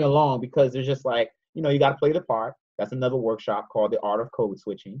 just playing along, because they're just like, you know, you got to play the part. That's another workshop called The Art of Code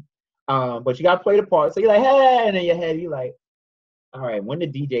Switching. But you got to play the part. So you're like, hey, and in your head, you're like, all right, when the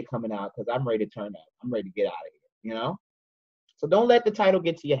DJ coming out? Because I'm ready to turn up. I'm ready to get out of here, you know? So don't let the title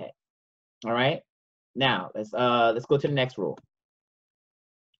get to your head, all right? Now, let's go to the next rule.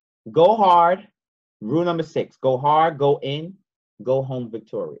 Go hard. Rule number 6, go hard, go in, go home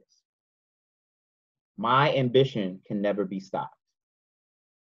victorious. My ambition can never be stopped.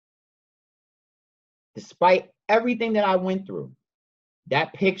 Despite everything that I went through,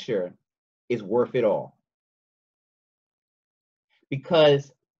 that picture is worth it all.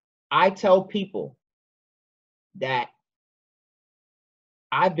 Because I tell people that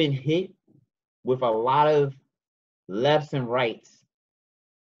I've been hit with a lot of lefts and rights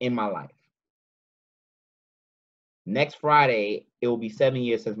in my life. Next Friday, it will be 7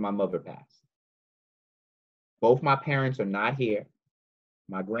 years since my mother passed. Both my parents are not here.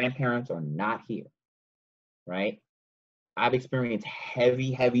 My grandparents are not here, right? I've experienced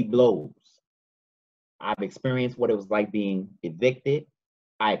heavy, heavy blows. I've experienced what it was like being evicted.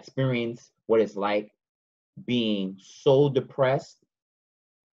 I experienced what it's like being so depressed,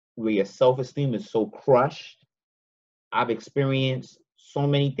 where your self-esteem is so crushed. I've experienced so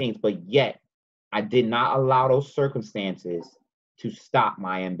many things, but yet I did not allow those circumstances to stop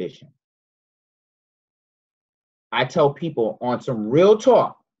my ambition. I tell people on some real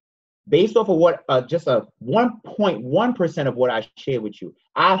talk, based off of what just a 1.1% of what I shared with you,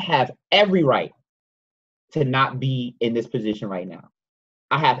 I have every right to not be in this position right now.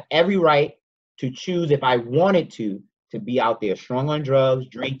 I have every right to choose, if I wanted to be out there strung on drugs,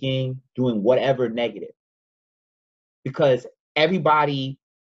 drinking, doing whatever negative. Because everybody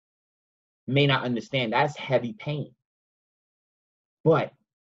may not understand that's heavy pain. But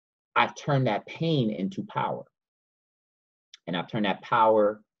I've turned that pain into power. And I've turned that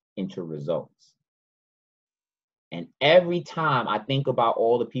power into results. And every time I think about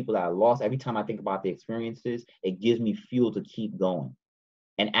all the people that I lost, every time I think about the experiences, it gives me fuel to keep going.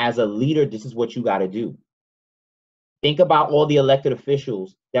 And as a leader, this is what you got to do. Think about all the elected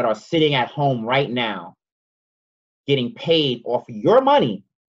officials that are sitting at home right now, getting paid off your money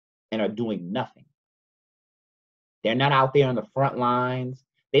and are doing nothing. They're not out there on the front lines.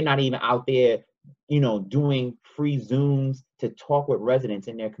 They're not even out there, doing free Zooms to talk with residents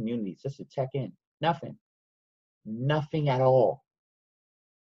in their communities, just to check in. Nothing. Nothing at all.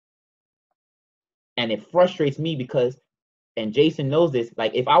 And it frustrates me because, and Jason knows this,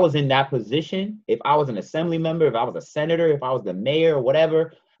 like if I was in that position, if I was an assembly member, if I was a senator, if I was the mayor or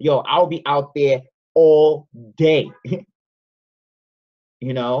whatever, I'll be out there all day.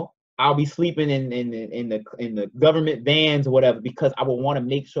 I'll be sleeping in the government vans or whatever, because I will want to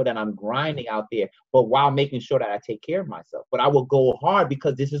make sure that I'm grinding out there, but while making sure that I take care of myself. But I will go hard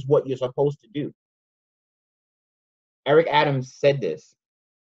because this is what you're supposed to do. Eric Adams said this,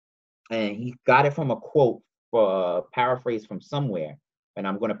 and he got it from a quote, for a paraphrase from somewhere, and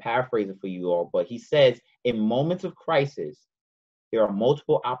I'm going to paraphrase it for you all, but he says, in moments of crisis, there are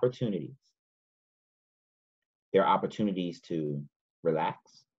multiple opportunities. There are opportunities to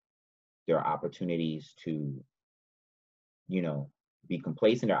relax. There are opportunities to, be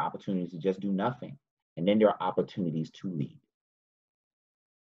complacent. There are opportunities to just do nothing. And then there are opportunities to lead.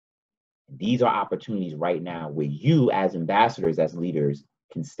 And these are opportunities right now where you as ambassadors, as leaders,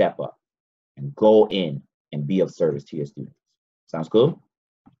 can step up and go in and be of service to your students. Sounds good?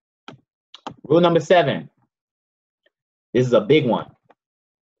 Rule number 7. This is a big one.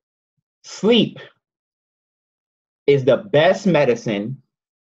 Sleep is the best medicine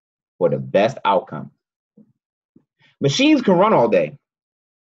for the best outcome. Machines can run all day.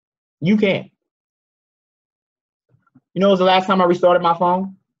 You can't. It was the last time I restarted my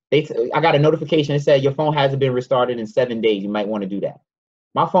phone? I got a notification that said your phone hasn't been restarted in 7 days. You might want to do that.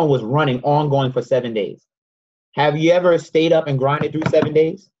 My phone was running ongoing for 7 days. Have you ever stayed up and grinded through 7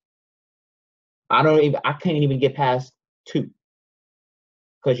 days? I can't even get past 2.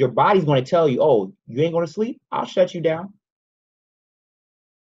 Because your body's going to tell you, oh, you ain't going to sleep? I'll shut you down.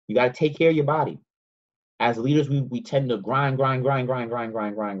 You got to take care of your body. As leaders, we tend to grind.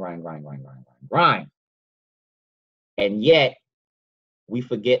 And yet, we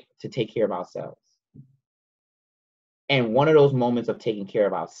forget to take care of ourselves. And one of those moments of taking care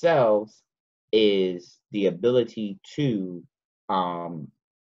of ourselves is the ability to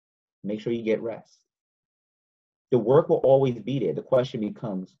make sure you get rest. The work will always be there. The question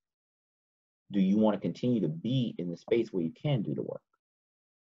becomes, do you want to continue to be in the space where you can do the work?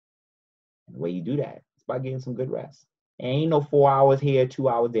 And the way you do that is by getting some good rest. And ain't no 4 hours here, 2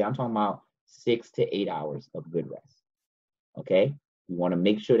 hours there. I'm talking about 6 to 8 hours of good rest. Okay? You want to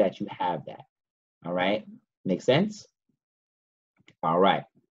make sure that you have that. All right? Make sense? All right.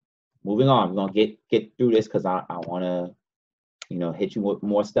 Moving on. We're going to get through this because I want to, hit you with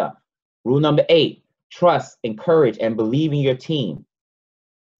more stuff. Rule number 8, trust, encourage, and believe in your team.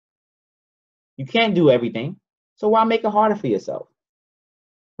 You can't do everything, so why make it harder for yourself?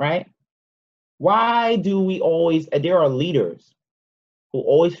 Right? Why do we always, there are leaders who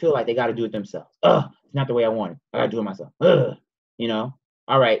always feel like they got to do it themselves. It's not the way I want it. I got to do it myself.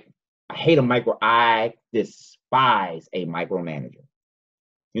 All right. I despise a micromanager.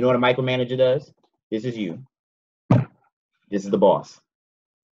 You know what a micromanager does? This is you. This is the boss.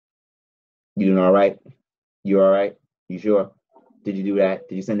 You doing all right? You all right? You sure? Did you do that?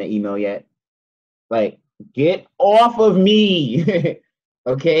 Did you send the email yet? Like, get off of me.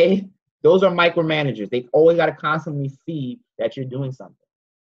 Okay? Those are micromanagers. They've always got to constantly see that you're doing something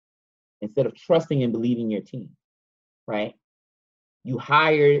instead of trusting and believing your team, right? You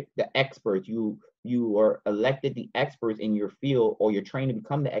hire the experts. You are elected the experts in your field, or you're trained to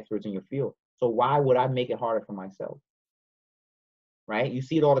become the experts in your field. So why would I make it harder for myself? Right? You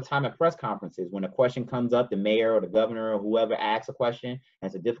see it all the time at press conferences. When a question comes up, the mayor or the governor or whoever asks a question, and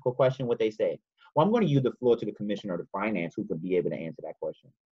it's a difficult question, what they say? Well, I'm going to yield the floor to the commissioner of the finance who could be able to answer that question.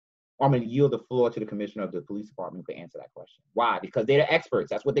 Or I'm going to yield the floor to the commissioner of the police department who can answer that question. Why? Because they're the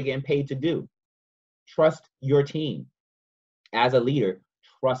experts. That's what they're getting paid to do. Trust your team. As a leader,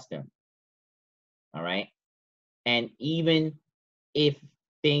 trust them. All right? And even if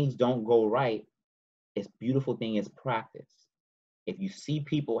things don't go right, it's beautiful thing is practice. If you see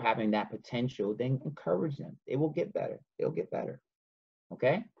people having that potential, then encourage them. They will get better. They'll get better.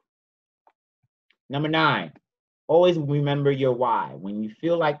 Okay? Number 9, always remember your why. When you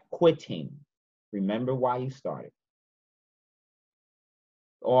feel like quitting, remember why you started.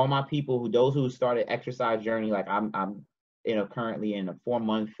 All my people, those who started exercise journey, like I'm currently in a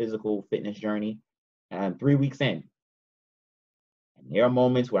 4-month physical fitness journey, and I'm 3 weeks in. And there are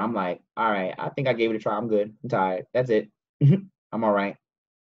moments where I'm like, all right, I think I gave it a try. I'm good. I'm tired. That's it. I'm all right.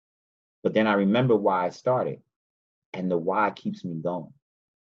 But then I remember why I started, and the why keeps me going.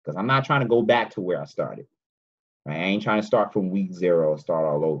 Because I'm not trying to go back to where I started. Right? I ain't trying to start from week 0 or start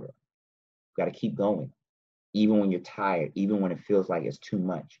all over. You got to keep going. Even when you're tired, even when it feels like it's too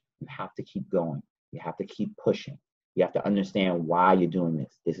much, you have to keep going. You have to keep pushing. You have to understand why you're doing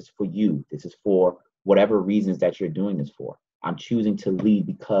this. This is for you. This is for whatever reasons that you're doing this for. I'm choosing to lead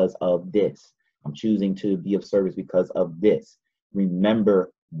because of this. I'm choosing to be of service because of this.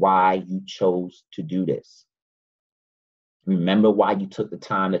 Remember why you chose to do this. Remember why you took the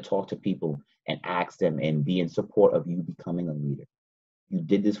time to talk to people and ask them and be in support of you becoming a leader. You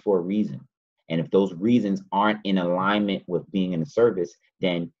did this for a reason. And if those reasons aren't in alignment with being in the service,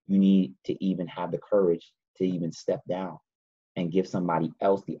 then you need to even have the courage to even step down and give somebody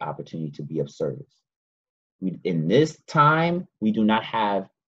else the opportunity to be of service. In this time, we do not have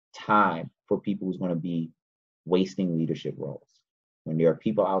time for people who's going to be wasting leadership roles when there are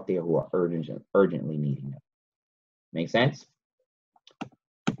people out there who are urgently needing them. Make sense?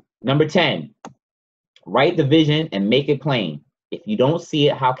 Number 10, write the vision and make it plain. If you don't see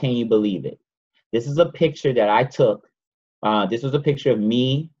it, how can you believe it? This is a picture that I took. This was a picture of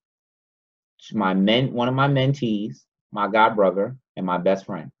me, one of my mentees, my god brother, and my best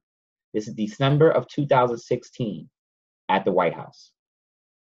friend. This is December of 2016 at the White House.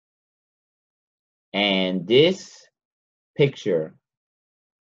 And this picture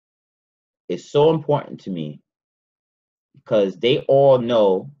is so important to me because they all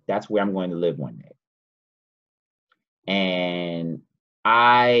know that's where I'm going to live one day. And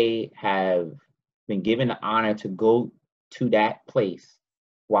I have been given the honor to go to that place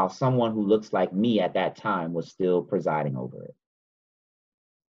while someone who looks like me at that time was still presiding over it.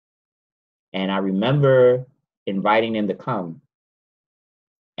 And I remember inviting them to come.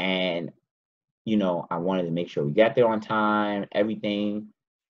 And, you know, I wanted to make sure we got there on time, everything.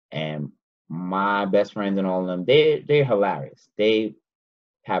 And my best friends and all of them, they're hilarious. They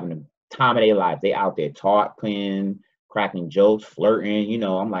having the time of their lives. They out there talking, cracking jokes, flirting. You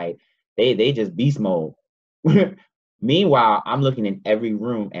know, I'm like, they just beast mode. Meanwhile, I'm looking in every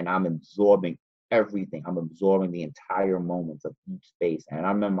room and I'm absorbing everything. I'm absorbing the entire moments of each space. And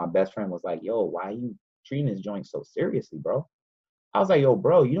I remember my best friend was like, yo, why are you treating this joint so seriously, bro? I was like, yo,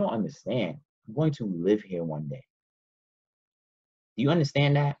 bro, you don't understand. I'm going to live here one day. Do you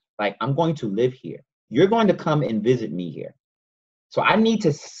understand that? Like, I'm going to live here. You're going to come and visit me here. So I need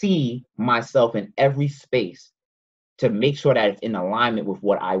to see myself in every space to make sure that it's in alignment with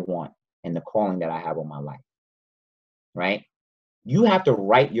what I want and the calling that I have on my life. Right? You have to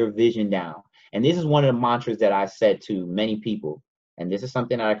write your vision down. And this is one of the mantras that I said to many people. And this is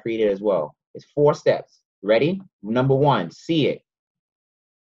something that I created as well. It's 4 steps. Ready? Number 1, see it.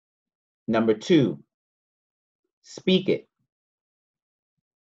 Number 2, speak it.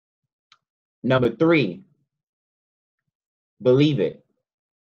 Number 3, believe it.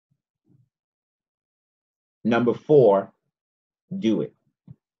 Number 4, do it.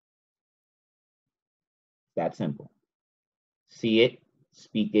 That simple. See it,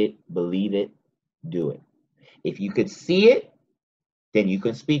 speak it, believe it, do it. If you could see it, then you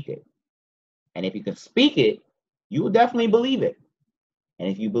can speak it. And if you can speak it, you will definitely believe it. And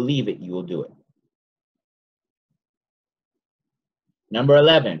if you believe it, you will do it. Number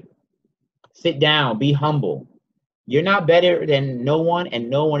 11, sit down, be humble. You're not better than no one, and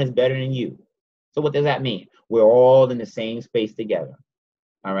no one is better than you. So what does that mean? We're all in the same space together.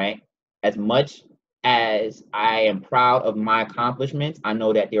 All right. As much as I am proud of my accomplishments, I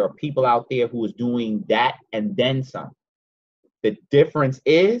know that there are people out there who is doing that and then some. The difference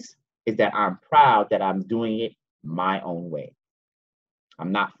is that I'm proud that I'm doing it my own way.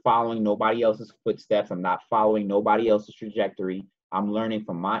 I'm not following nobody else's footsteps. I'm not following nobody else's trajectory. I'm learning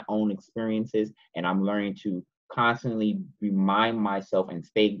from my own experiences, and I'm learning to constantly remind myself and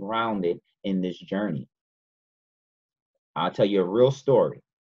stay grounded in this journey. I'll tell you a real story.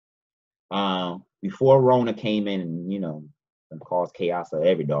 Before Rona came in and, and caused chaos to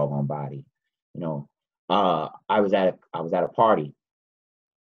every doggone body, I was at a party,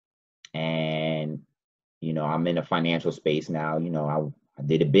 and I'm in a financial space now. I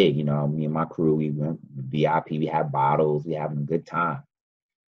did it big. Me and my crew, we went VIP, we had bottles, we having a good time,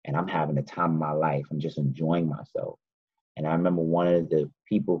 and I'm having the time of my life. I'm just enjoying myself. And I remember one of the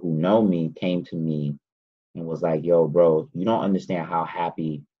people who know me came to me and was like, "Yo, bro, you don't understand how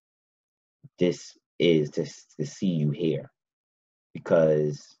happy this is to see you here,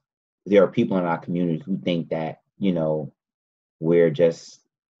 because there are people in our community who think that, we're just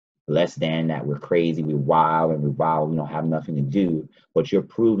less than, that we're crazy, we're wild, we don't have nothing to do. But you're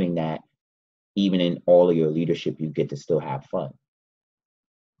proving that even in all of your leadership, you get to still have fun."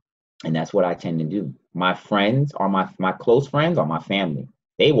 And that's what I tend to do. My friends are my close friends are my family.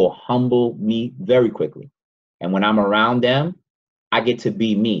 They will humble me very quickly. And when I'm around them, I get to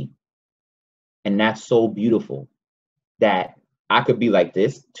be me. And that's so beautiful, that I could be like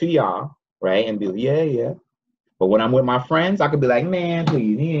this to y'all, right? And be like, yeah. But when I'm with my friends, I could be like, "Man,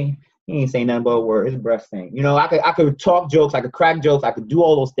 please, he ain't saying nothing but a word. His breath stink." I could talk jokes, I could crack jokes, I could do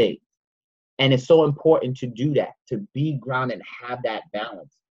all those things. And it's so important to do that, to be grounded and have that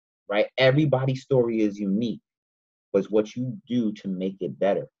balance, right? Everybody's story is unique, but it's what you do to make it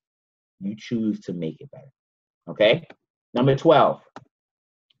better. You choose to make it better, okay? Number 12,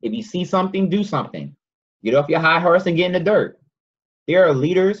 if you see something, do something. Get off your high horse and get in the dirt. There are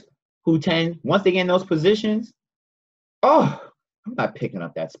leaders who tend, once they get in those positions, "Oh, I'm not picking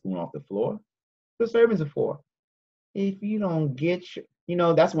up that spoon off the floor. The servants are for. If you don't get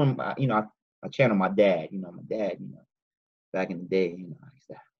your," that's when, I channel my dad. My dad, back in the day,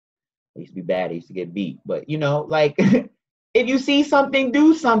 I used to be bad. I used to get beat. But, if you see something,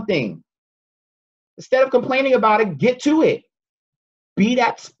 do something. Instead of complaining about it, get to it. Be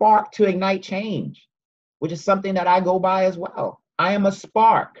that spark to ignite change, which is something that I go by as well. I am a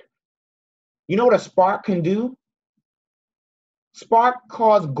spark. You know what a spark can do? Spark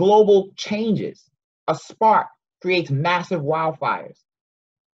cause global changes. A spark creates massive wildfires.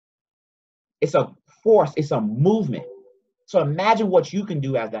 It's a force, it's a movement. So imagine what you can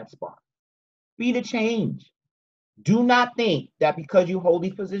do as that spark. Be the change. Do not think that because you hold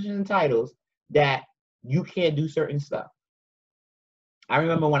these positions and titles that you can't do certain stuff. I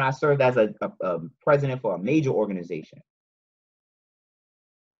remember when I served as a president for a major organization,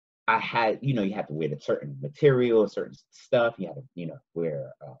 I had, you had to wear a certain material, certain stuff. You had to,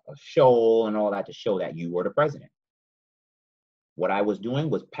 wear a shawl and all that to show that you were the president. What I was doing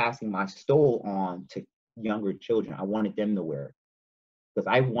was passing my stole on to younger children. I wanted them to wear it because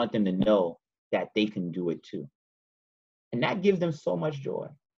I want them to know that they can do it too. And that gives them so much joy,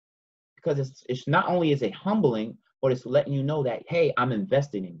 because it's not only is it humbling, but it's letting you know that, hey, I'm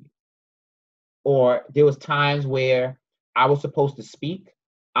invested in you. Or there was times where I was supposed to speak.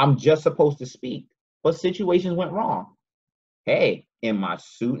 I'm just supposed to speak, but situations went wrong. Hey, in my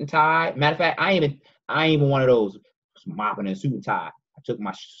suit and tie. Matter of fact, I ain't even one of those mopping in suit and tie. I took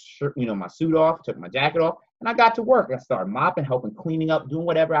my shirt, my suit off, took my jacket off, and I got to work. I started mopping, helping, cleaning up, doing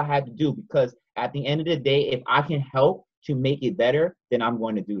whatever I had to do, because at the end of the day, if I can help to make it better, then I'm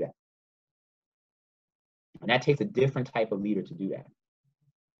going to do that. And that takes a different type of leader to do that.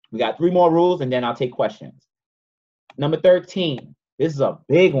 We got 3 more rules, and then I'll take questions. Number 13. This is a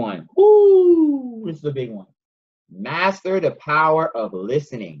big one. Woo! This is a big one. Master the power of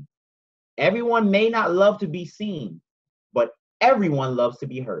listening. Everyone may not love to be seen, but everyone loves to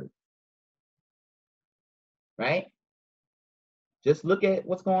be heard. Right? Just look at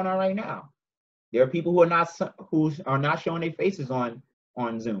what's going on right now. There are people who are not showing their faces on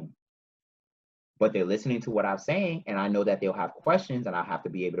Zoom, but they're listening to what I'm saying, and I know that they'll have questions, and I'll have to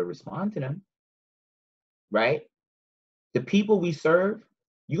be able to respond to them. Right? The people we serve,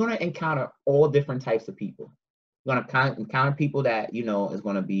 you're going to encounter all different types of people. You're going to encounter people that, is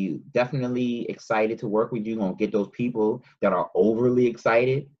going to be definitely excited to work with you. You're going to get those people that are overly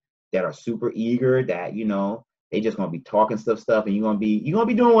excited, that are super eager, that, they just going to be talking stuff, and you're going to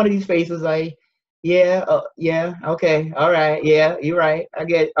be doing one of these faces like, Yeah, yeah, okay, all right, yeah, you're right. I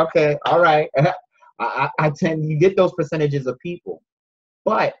get it. Okay, all right. I tend you get those percentages of people,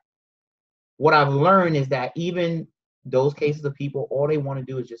 but what I've learned is that even those cases of people, all they want to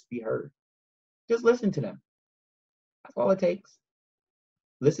do is just be heard. Just listen to them. That's all it takes.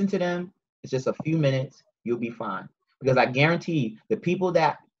 Listen to them. It's just a few minutes. You'll be fine. Because I guarantee the people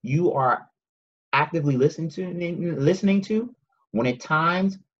that you are actively listening to, when it's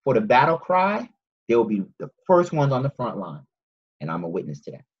times for the battle cry, they will be the first ones on the front line. And I'm a witness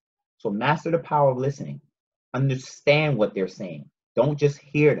to that. So master the power of listening. Understand what they're saying. Don't just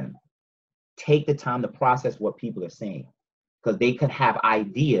hear them. Take the time to process what people are saying, because they could have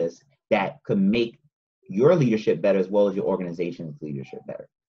ideas that could make your leadership better as well as your organization's leadership better.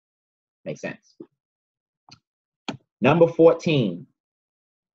 Makes sense. Number 14.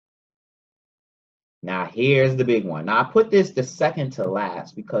 Now here's the big one. Now I put this the second to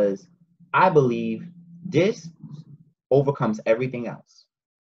last because I believe this overcomes everything else.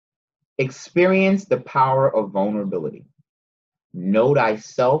 Experience the power of vulnerability. Know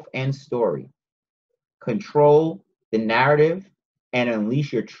thyself and story. Control the narrative and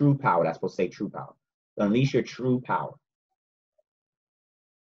unleash your true power. That's supposed to say true power. Unleash your true power.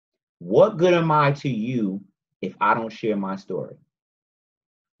 What good am I to you if I don't share my story?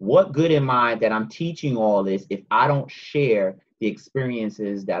 What good am I that I'm teaching all this if I don't share the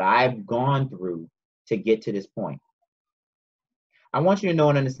experiences that I've gone through to get to this point? I want you to know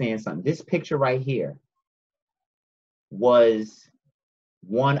and understand something. This picture right here was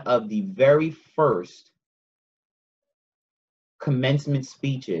one of the very first commencement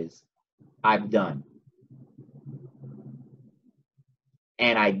speeches I've done.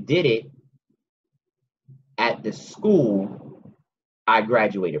 And I did it at the school I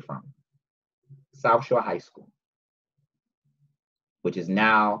graduated from, South Shore High School, which is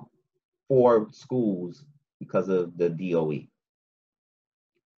now 4 schools because of the DOE.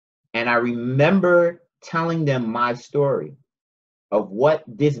 And I remember telling them my story of what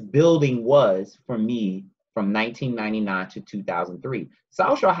this building was for me from 1999 to 2003.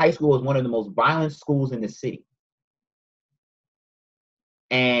 South Shore High School was one of the most violent schools in the city.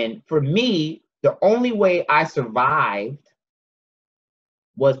 And for me, the only way I survived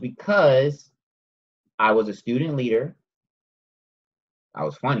was because I was a student leader, I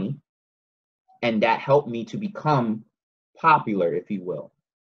was funny, and that helped me to become popular, if you will.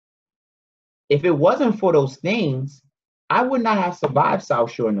 If it wasn't for those things, I would not have survived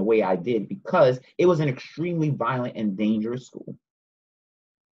South Shore in the way I did because it was an extremely violent and dangerous school.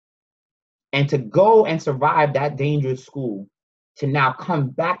 And to go and survive that dangerous school, to now come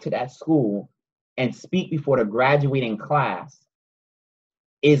back to that school and speak before the graduating class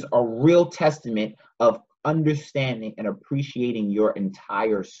is a real testament of understanding and appreciating your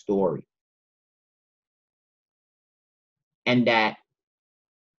entire story. And that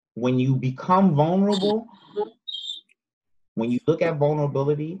when you become vulnerable, when you look at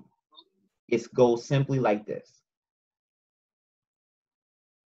vulnerability, it goes simply like this.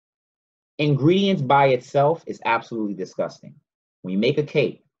 Ingredients by itself is absolutely disgusting. When you make a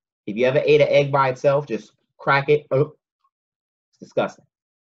cake, if you ever ate an egg by itself, just crack it. Oh, it's disgusting.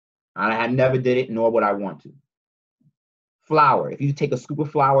 I never did it, nor would I want to. Flour, if you take a scoop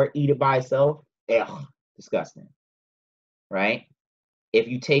of flour, eat it by itself, ugh, disgusting, right? If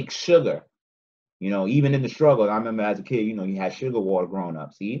you take sugar, even in the struggle, I remember as a kid, you had sugar water growing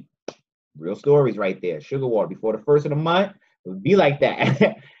up. See, real stories right there. Sugar water before the first of the month, it would be like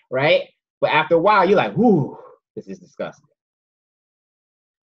that, right? But after a while, you're like, whoo, this is disgusting.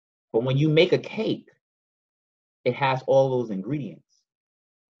 But when you make a cake, it has all those ingredients.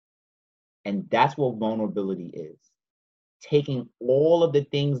 And that's what vulnerability is. Taking all of the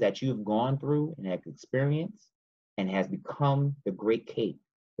things that you've gone through and have experienced and has become the great cake,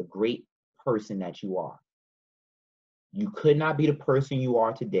 the great person that you are. You could not be the person you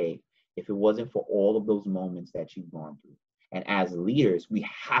are today if it wasn't for all of those moments that you've gone through. And as leaders, we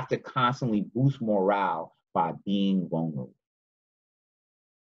have to constantly boost morale by being vulnerable.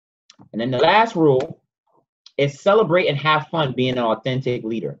 And then the last rule is celebrate and have fun being an authentic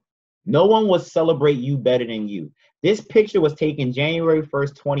leader. No one will celebrate you better than you. This picture was taken January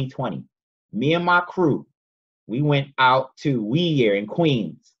 1st, 2020. Me and my crew, we went out to We Year in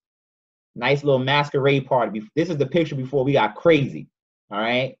Queens. Nice little masquerade party. This is the picture before we got crazy, all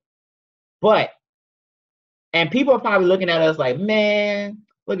right? And people are probably looking at us like, man,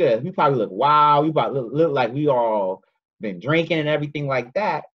 look at us. We probably look wild. We probably look like we all been drinking and everything like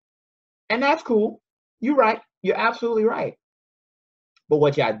that. And that's cool. You're right. You're absolutely right. But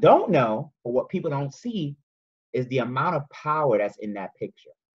what y'all don't know, or what people don't see, is the amount of power that's in that picture.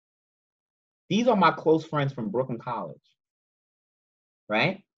 These are my close friends from Brooklyn College,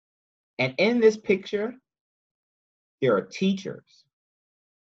 right? And in this picture, there are teachers,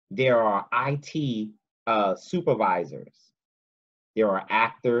 there are IT supervisors, there are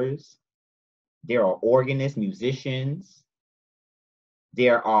actors, there are organists, musicians,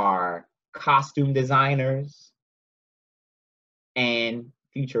 there are costume designers, and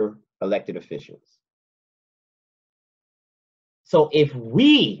future elected officials. So if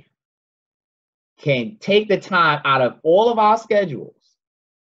we can take the time out of all of our schedules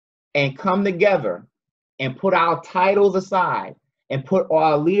and come together and put our titles aside and put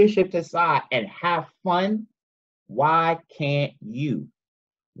our leadership aside and have fun, why can't you?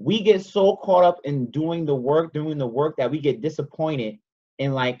 We get so caught up in doing the work that we get disappointed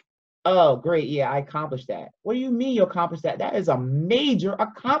in like, oh, great, yeah, I accomplished that. What do you mean you accomplished that? That is a major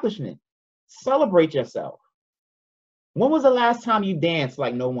accomplishment. Celebrate yourself. When was the last time you danced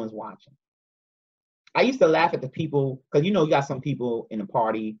like no one's watching? I used to laugh at the people, because you know, you got some people in a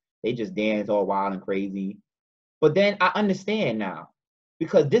party, they just dance all wild and crazy. But then I understand now,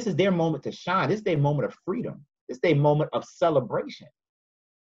 because this is their moment to shine. This is their moment of freedom. This is their moment of celebration.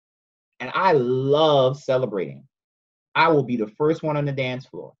 And I love celebrating. I will be the first one on the dance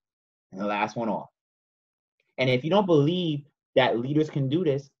floor and the last one off. And if you don't believe that leaders can do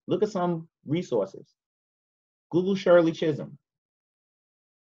this, look at some resources. Google Shirley Chisholm.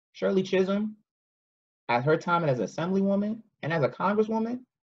 Shirley Chisholm, at her time as an assemblywoman and as a congresswoman,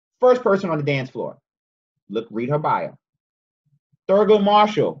 first person on the dance floor. Read her bio. Thurgood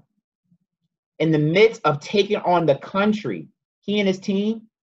Marshall, in the midst of taking on the country, he and his team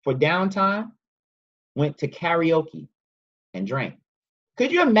for downtime went to karaoke and drank.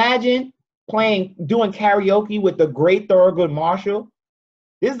 Could you imagine doing karaoke with the great Thurgood Marshall?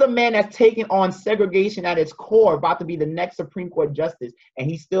 This is the man that's taking on segregation at its core, about to be the next Supreme Court justice, and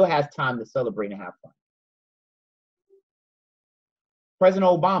he still has time to celebrate and have fun.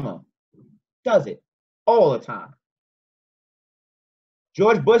 President Obama does it all the time.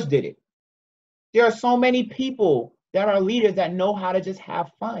 George Bush did it. There are so many people that are leaders that know how to just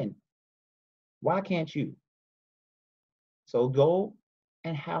have fun. Why can't you? So go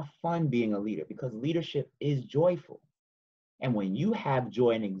and have fun being a leader, because leadership is joyful. And when you have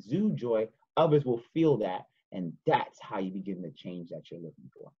joy and exude joy, others will feel that. And that's how you begin the change that you're looking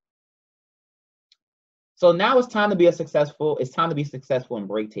for. So now it's time to be successful in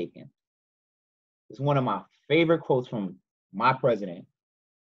breathtaking. It's one of my favorite quotes from my president,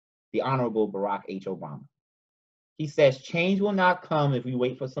 the Honorable Barack H. Obama. He says, change will not come if we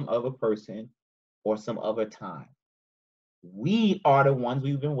wait for some other person or some other time. We are the ones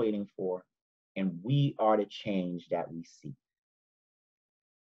we've been waiting for, and we are the change that we seek.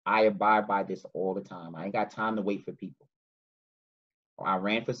 I abide by this all the time. I ain't got time to wait for people. I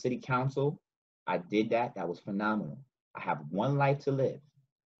ran for city council. I did that. That was phenomenal. I have one life to live.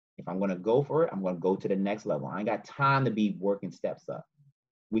 If I'm going to go for it, I'm going to go to the next level. I ain't got time to be working steps up.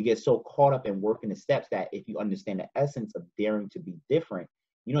 We get so caught up in working the steps that if you understand the essence of daring to be different,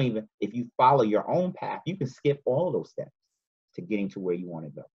 you don't even, if you follow your own path, you can skip all of those steps to getting to where you want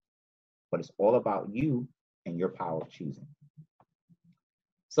to go. But it's all about you and your power of choosing.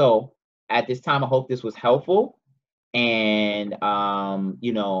 So at this time, I hope this was helpful. And,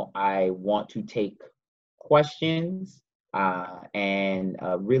 you know, I want to take questions and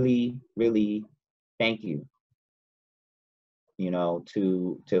really, really thank you, you know,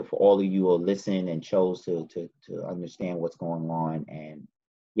 for all of you who listen and chose to understand what's going on. And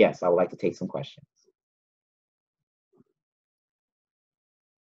yes, I would like to take some questions.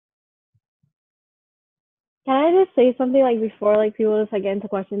 Can I just say something like before like people just like get into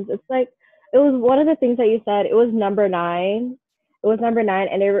questions? It's like it was one of the things that you said. It was number 9. It was number 9,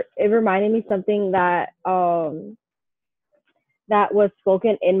 and it reminded me something that that was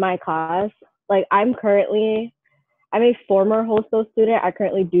spoken in my class. Like I'm a former Hostos student. I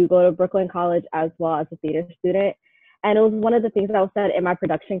currently do go to Brooklyn College as well as a theater student, and it was one of the things that was said in my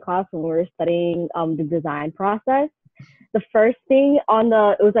production class when we were studying the design process. The first thing it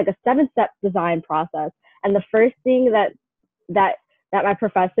was like a 7-step design process. And the first thing that my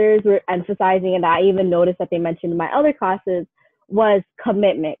professors were emphasizing, and I even noticed that they mentioned in my other classes, was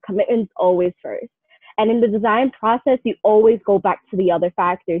commitment. Commitment's always first. And in the design process, you always go back to the other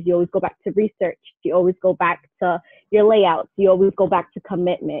factors. You always go back to research. You always go back to your layouts. You always go back to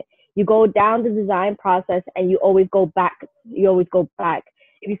commitment. You go down the design process and you always go back.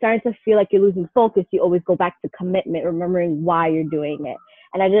 If you're starting to feel like you're losing focus, you always go back to commitment, remembering why you're doing it.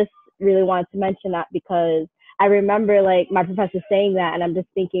 And I just really wanted to mention that because I remember like my professor saying that, and I'm just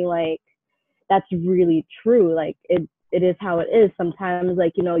thinking like, that's really true. Like it is how it is. Sometimes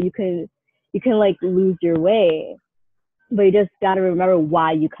like, you know, you can you can like lose your way, but you just got to remember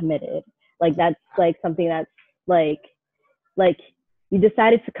why you committed. Like that's like something that's like you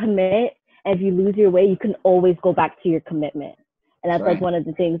decided to commit, and if you lose your way, you can always go back to your commitment. And that's right. like one of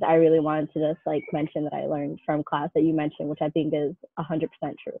the things I really wanted to just like mention that I learned from class that you mentioned, which I think is 100%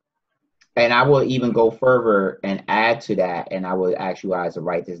 true. And I will even go further and add to that, and I will ask you guys to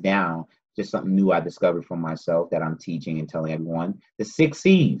write this down. Just something new I discovered for myself that I'm teaching and telling everyone. The 6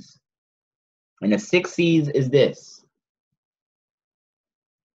 C's. And the 6 C's is this.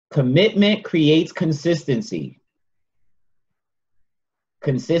 Commitment creates consistency.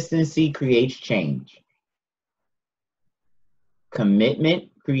 Consistency creates change.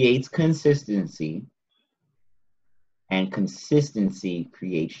 Commitment creates consistency, and consistency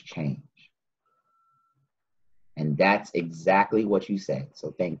creates change. And that's exactly what you said.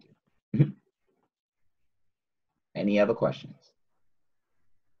 So thank you. Any other questions?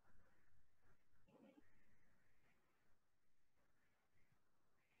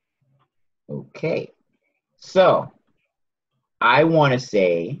 Okay. So I want to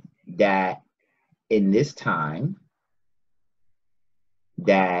say that in this time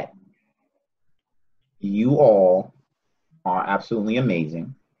that you all are absolutely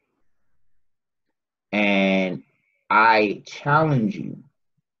amazing. And I challenge you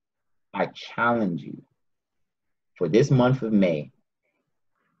for this month of May,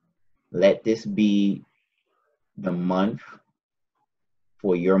 let this be the month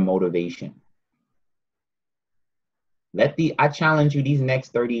for your motivation. I challenge you these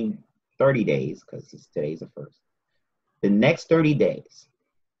next 30 days, because today's the first. The next 30 days,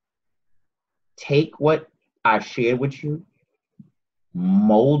 take what I shared with you,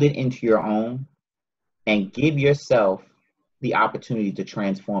 mold it into your own, and give yourself the opportunity to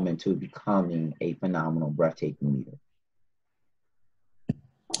transform into becoming a phenomenal, breathtaking leader.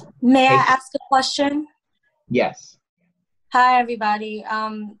 May I ask a question? Yes. Hi, everybody.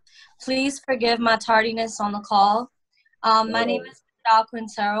 Please forgive my tardiness on the call. My name is Michelle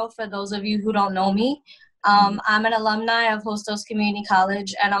Quintero, for those of you who don't know me. I'm an alumni of Hostos Community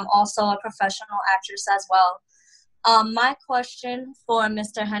College, and I'm also a professional actress as well. My question for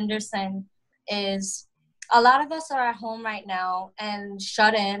Mr. Henderson is, a lot of us are at home right now and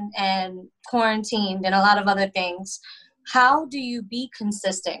shut in and quarantined and a lot of other things. How do you be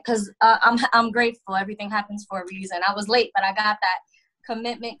consistent? Because I'm grateful. Everything happens for a reason. I was late, but I got that.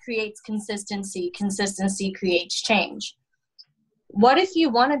 Commitment creates consistency. Consistency creates change. What if you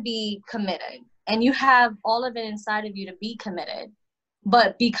want to be committed and you have all of it inside of you to be committed,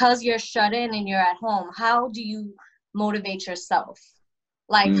 but because you're shut in and you're at home, how do you motivate yourself?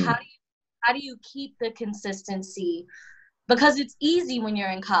 Like, how do you keep the consistency? Because it's easy when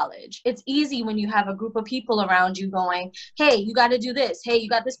you're in college. It's easy when you have a group of people around you going, hey, you got to do this. Hey, you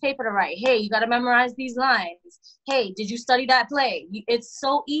got this paper to write. Hey, you got to memorize these lines. Hey, did you study that play? It's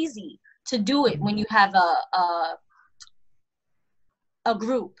so easy to do it when you have a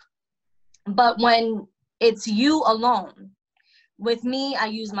group. But when it's you alone, with me, I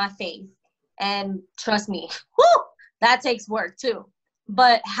use my faith. And trust me, whoo, that takes work too.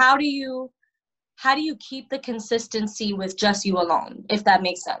 But how do you keep the consistency with just you alone, if that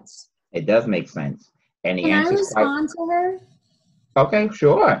makes sense? It does make sense. And the Can I answer is respond to her? Okay,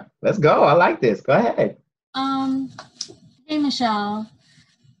 sure. Let's go. I like this. Go ahead. Hey, Michelle.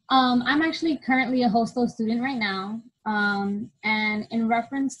 I'm actually currently a Hostos student right now. And in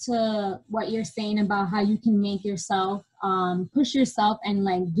reference to what you're saying about how you can make yourself, push yourself and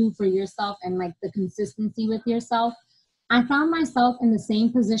like do for yourself and like the consistency with yourself, I found myself in the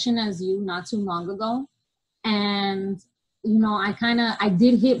same position as you not too long ago. And, you know, I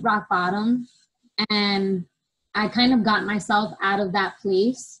did hit rock bottom, and I kind of got myself out of that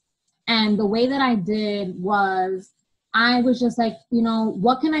place. And the way that I did was, I was just like, you know,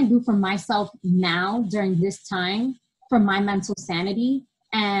 what can I do for myself now during this time for my mental sanity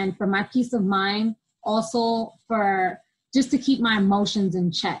and for my peace of mind, also for just to keep my emotions in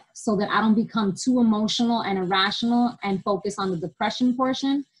check so that I don't become too emotional and irrational and focus on the depression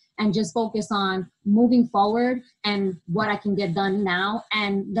portion, and just focus on moving forward and what I can get done now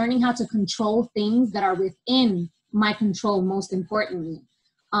and learning how to control things that are within my control, most importantly.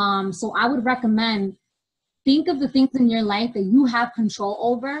 So I would recommend, think of the things in your life that you have control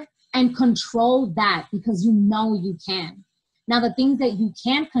over and control that, because you know you can. Now, the things that you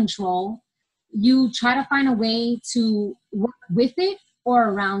can't control, you try to find a way to work with it or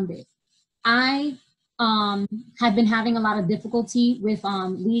around it. I have been having a lot of difficulty with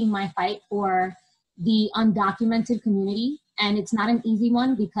leading my fight for the undocumented community. And it's not an easy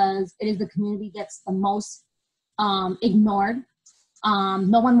one because it is the community that gets the most ignored.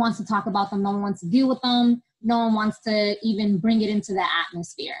 No one wants to talk about them. No one wants to deal with them. No one wants to even bring it into the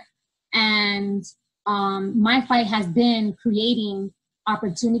atmosphere. And my fight has been creating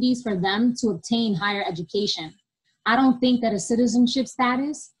opportunities for them to obtain higher education. I don't think that a citizenship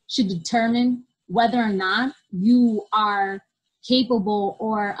status should determine whether or not you are capable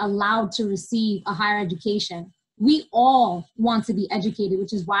or allowed to receive a higher education. We all want to be educated,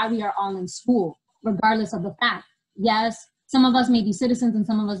 which is why we are all in school, regardless of the fact. Yes, some of us may be citizens and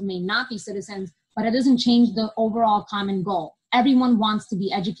some of us may not be citizens, but it doesn't change the overall common goal. Everyone wants to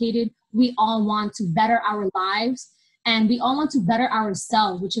be educated. We all want to better our lives, and we all want to better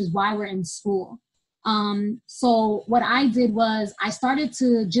ourselves, which is why we're in school. So what I did was I started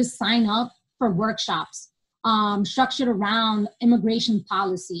to just sign up for workshops structured around immigration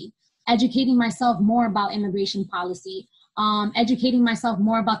policy, educating myself more about immigration policy, educating myself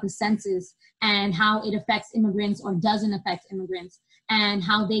more about the census and how it affects immigrants or doesn't affect immigrants, and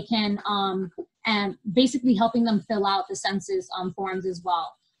how they can, and basically helping them fill out the census forms as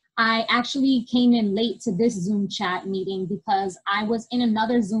well. I actually came in late to this Zoom chat meeting because I was in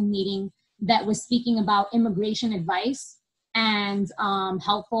another Zoom meeting that was speaking about immigration advice and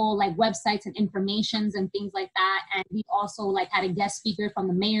helpful like websites and informations and things like that. And we also like had a guest speaker from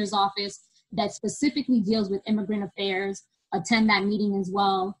the mayor's office that specifically deals with immigrant affairs attend that meeting as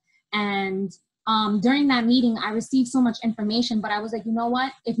well. And during that meeting, I received so much information, but I was like, you know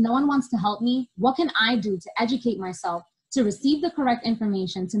what? If no one wants to help me, what can I do to educate myself, to receive the correct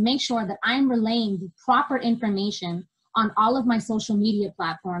information, to make sure that I'm relaying the proper information on all of my social media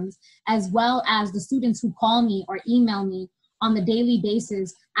platforms, as well as the students who call me or email me on the daily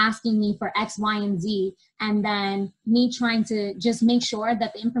basis asking me for X, Y, and Z, and then me trying to just make sure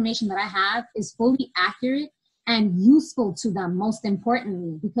that the information that I have is fully accurate and useful to them, most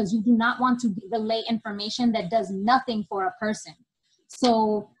importantly, because you do not want to relay information that does nothing for a person.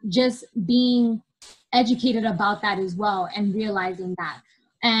 So just being educated about that as well and realizing that.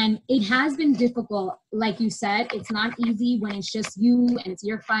 And it has been difficult, like you said, it's not easy when it's just you and it's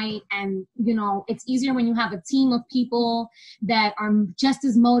your fight. And, you know, it's easier when you have a team of people that are just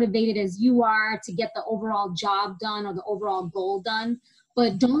as motivated as you are to get the overall job done or the overall goal done.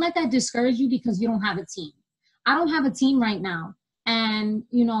 But don't let that discourage you because you don't have a team. I don't have a team right now. And,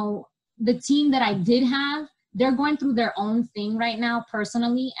 you know, the team that I did have, they're going through their own thing right now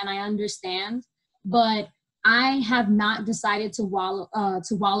personally, and I understand. But I have not decided to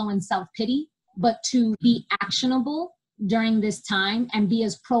wallow in self-pity, but to be actionable during this time and be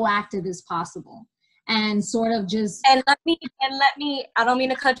as proactive as possible. And sort of just... And let me, I don't mean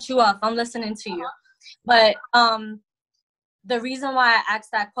to cut you off. I'm listening to you. But the reason why I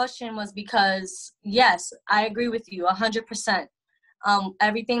asked that question was because, yes, I agree with you 100%.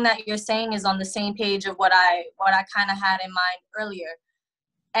 Everything that you're saying is on the same page of what I kind of had in mind earlier.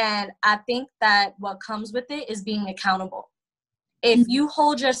 And I think that what comes with it is being accountable. If you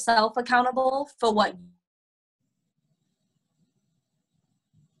hold yourself accountable for what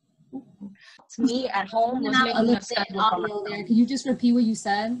to me at home was making a schedule for myself. Can you just repeat what you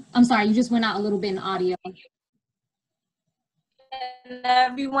said? I'm sorry, you just went out a little bit in audio. Can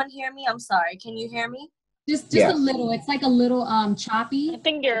everyone hear me? I'm sorry. Can you hear me? Just a little. It's like a little choppy. I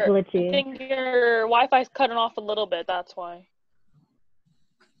think your Wi-Fi's cutting off a little bit. That's why.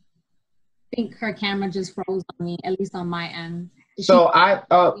 I think her camera just froze on me, at least on my end. So I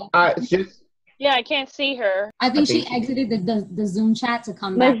just... Yeah, I can't see her. I think she exited the Zoom chat to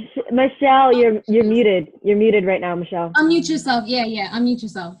come back. Michelle, you're muted. You're muted right now, Michelle. Unmute yourself. Yeah, unmute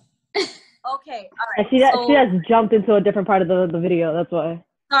yourself. Okay, all right. She just jumped into a different part of the video. That's why.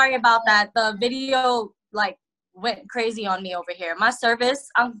 Sorry about that. The video like went crazy on me over here. My service,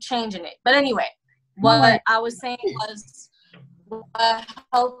 I'm changing it. But anyway, what I was saying was what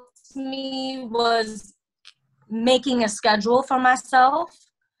helped me was making a schedule for myself.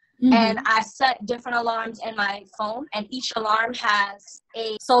 And I set different alarms in my phone, and each alarm has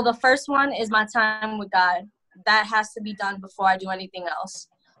so the first one is my time with God. That has to be done before I do anything else.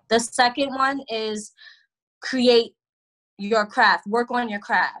 The second one is create your craft, work on your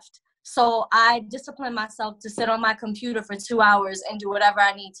craft. So I discipline myself to sit on my computer for 2 hours and do whatever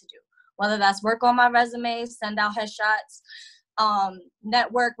I need to do, whether that's work on my resume, send out headshots,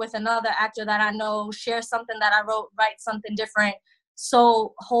 network with another actor that I know, share something that I wrote, write something different.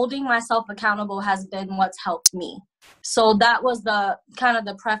 So holding myself accountable has been what's helped me. So that was the kind of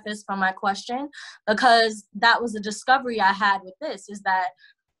the preface for my question, because that was the discovery I had with this, is that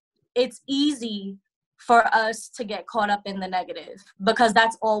it's easy for us to get caught up in the negative because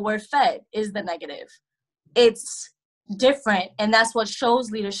that's all we're fed is the negative. It's different, and that's what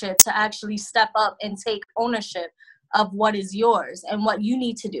shows leadership, to actually step up and take ownership of what is yours and what you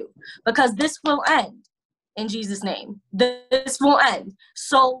need to do, because this will end in Jesus' name. This will end.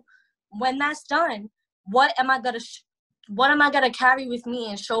 So when that's done, what am I gonna carry with me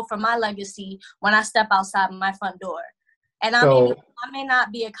and show for my legacy when I step outside my front door? And I may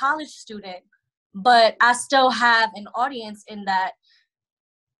not be a college student, but I still have an audience in that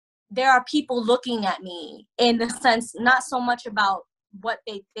there are people looking at me, in the sense, not so much about what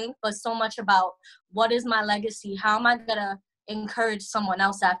they think, but so much about what is my legacy? How am I gonna encourage someone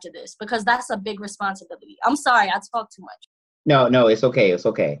else after this? Because that's a big responsibility. I'm sorry, I talk too much. No, it's okay. It's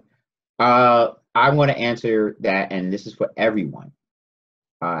okay. I want to answer that, and this is for everyone.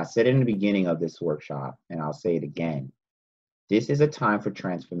 I said it in the beginning of this workshop, and I'll say it again. This is a time for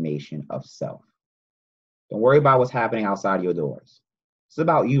transformation of self. Don't worry about what's happening outside your doors. It's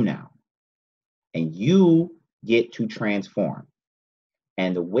about you now. And you get to transform.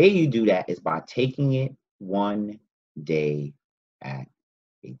 And the way you do that is by taking it one day at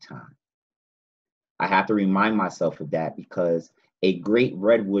a time. I have to remind myself of that because a great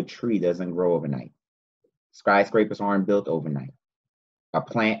redwood tree doesn't grow overnight. Skyscrapers aren't built overnight.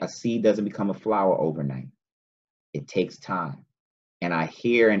 A seed doesn't become a flower overnight. It takes time. And I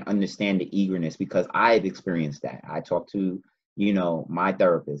hear and understand the eagerness because I've experienced that. I talk to, my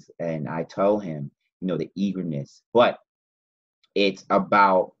therapist, and I tell him, the eagerness. But it's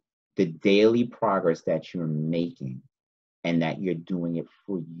about the daily progress that you're making and that you're doing it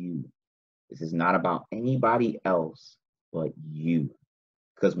for you. This is not about anybody else but you.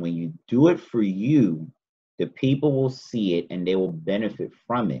 Because when you do it for you, the people will see it and they will benefit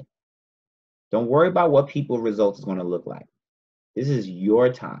from it. Don't worry about what people's results is going to look like. This is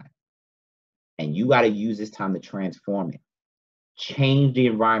your time. And you got to use this time to transform it. Change the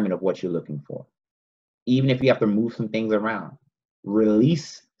environment of what you're looking for. Even if you have to move some things around.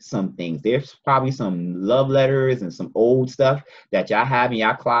 Release some things. There's probably some love letters and some old stuff that y'all have in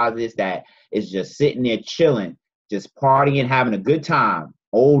your closets that is just sitting there chilling, just partying, having a good time.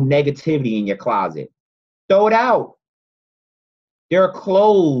 Old negativity in your closet. Throw it out. There are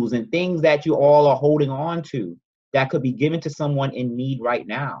clothes and things that you all are holding on to that could be given to someone in need right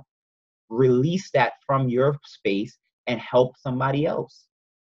now. Release that from your space and help somebody else.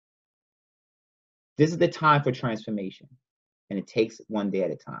 This is the time for transformation, and it takes one day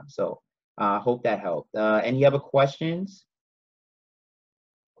at a time. So I hope that helped. Any other questions?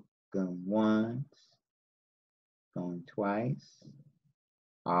 Going once, going twice.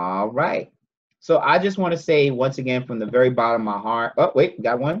 All right. So I just want to say once again from the very bottom of my heart. Oh, wait,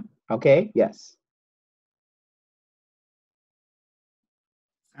 got one? Okay, yes.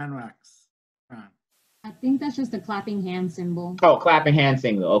 Sunwax. I think that's just a clapping hand symbol. Oh, clapping hand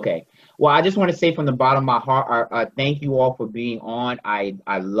symbol. Okay. Well, I just want to say from the bottom of my heart, thank you all for being on. I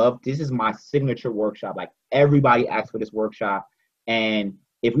love, this is my signature workshop. Like everybody asked for this workshop. And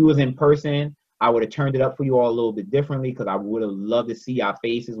if we was in person, I would have turned it up for you all a little bit differently because I would have loved to see y'all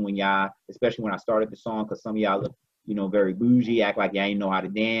faces when y'all, especially when I started the song, because some of y'all look, very bougie, act like y'all ain't know how to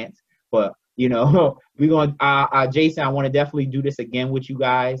dance. But, we're going to, Jason, I want to definitely do this again with you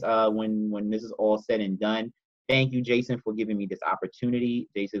guys when this is all said and done. Thank you, Jason, for giving me this opportunity.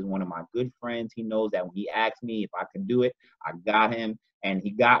 Jason is one of my good friends. He knows that when he asked me if I can do it, I got him, and he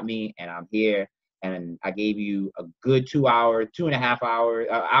got me, and I'm here. And I gave you a good 2 hour, 2.5 hours,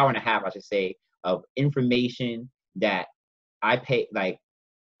 hour and a half, I should say, of information that I pay, like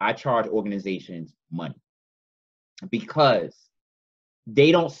I charge organizations money because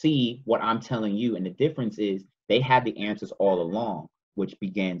they don't see what I'm telling you. And the difference is they have the answers all along, which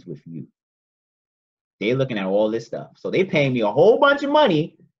begins with you. They're looking at all this stuff. So they paying me a whole bunch of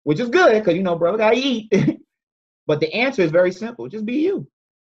money, which is good because, bro, gotta eat. But the answer is very simple. Just be you.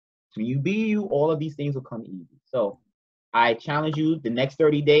 When you be you, all of these things will come easy. So I challenge you the next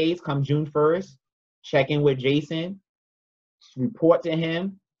 30 days, come June 1st, check in with Jason, report to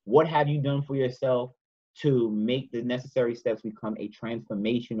him. What have you done for yourself to make the necessary steps become a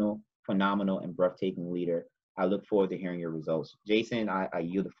transformational, phenomenal, and breathtaking leader? I look forward to hearing your results. Jason, I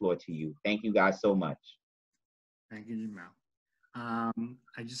yield the floor to you. Thank you guys so much. Thank you, Jamell.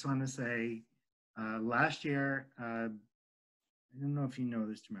 I just want to say, last year, I don't know if you know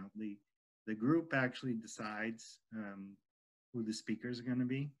this, Jamell, the group actually decides who the speakers are going to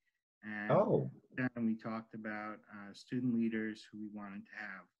be. And then we talked about student leaders who we wanted to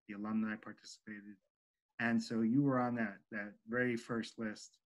have. The alumni participated. And so you were on that very first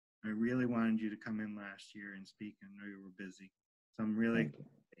list. I really wanted you to come in last year and speak. I know you were busy. So I'm really glad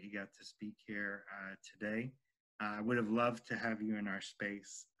that you got to speak here today. I would have loved to have you in our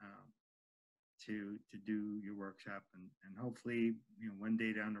space to do your workshop. And hopefully, one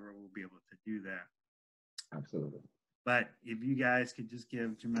day down the road, we'll be able to do that. Absolutely. But if you guys could just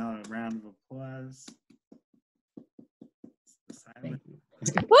give Jamell a round of applause. Thank you.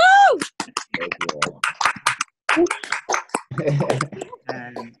 Woo! Thank you all.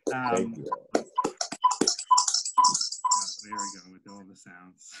 And Thank you all. there we go with all the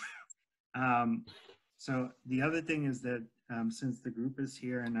sounds. So the other thing is that since the group is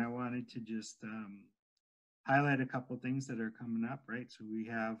here, and I wanted to just highlight a couple things that are coming up, right? So we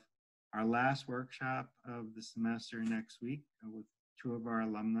have our last workshop of the semester next week with 2 of our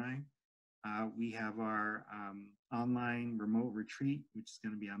alumni. We have our online remote retreat, which is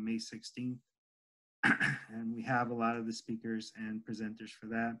going to be on May 16th. And we have a lot of the speakers and presenters for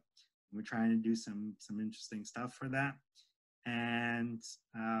that. We're trying to do some interesting stuff for that. And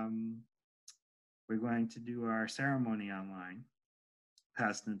we're going to do our ceremony online,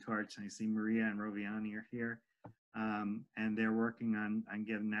 passing the torch. And I see Maria and Roviani are here. And they're working on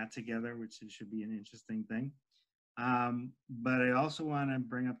getting that together, which should be an interesting thing. But I also want to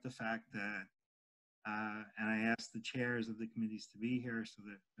bring up the fact that, and I asked the chairs of the committees to be here so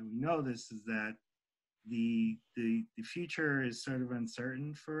that we know this, is that the future is sort of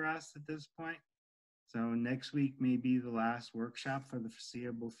uncertain for us at this point. So next week may be the last workshop for the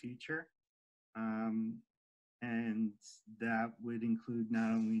foreseeable future. And that would include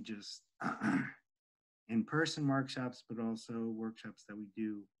not only just in-person workshops, but also workshops that we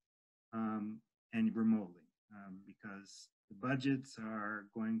do and remotely, because the budgets are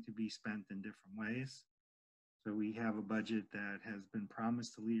going to be spent in different ways. So we have a budget that has been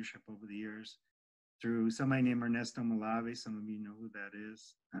promised to leadership over the years through somebody named Ernesto Malave. Some of you know who that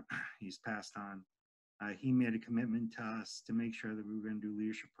is. He's passed on. He made a commitment to us to make sure that we were going to do a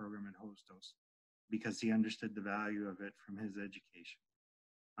leadership program at Hostos because he understood the value of it from his education.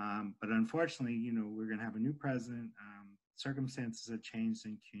 But unfortunately, you know, we're going to have a new president. Circumstances have changed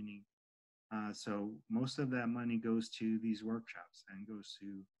in CUNY. So most of that money goes to these workshops and goes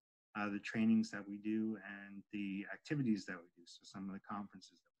to the trainings that we do and the activities that we do. So some of the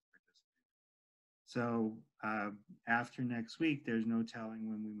conferences that we participate in. So after next week, there's no telling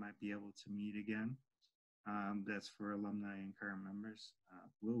when we might be able to meet again. That's for alumni and current members.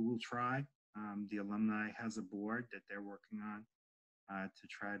 We'll try. The alumni has a board that they're working on to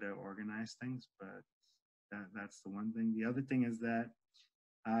try to organize things, but that's the one thing. The other thing is that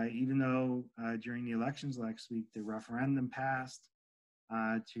even though during the elections last week, the referendum passed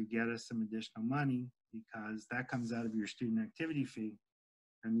to get us some additional money, because that comes out of your student activity fee,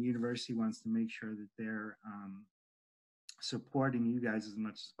 and the university wants to make sure that they're supporting you guys as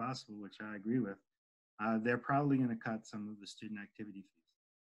much as possible, which I agree with. They're probably going to cut some of the student activity fees.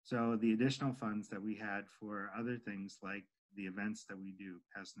 So the additional funds that we had for other things like the events that we do,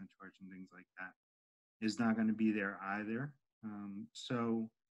 passing the torch and things like that, is not going to be there either. So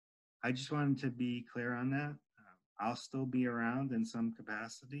I just wanted to be clear on that. I'll still be around in some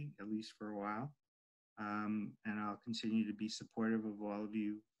capacity, at least for a while. And I'll continue to be supportive of all of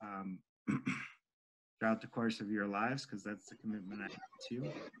you throughout the course of your lives, because that's the commitment I have to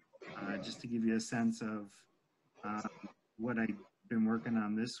you. Just to give you a sense of what I've been working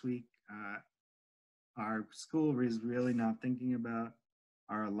on this week, our school is really not thinking about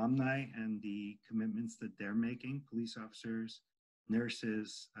our alumni and the commitments that they're making, police officers,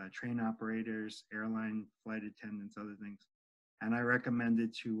 nurses, train operators, airline flight attendants, other things. And I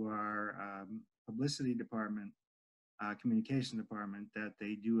recommended to our publicity department, communication department, that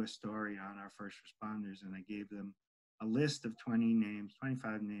they do a story on our first responders. And I gave them a list of 20 names,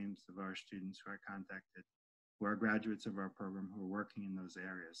 25 names of our students who I contacted, who are graduates of our program who are working in those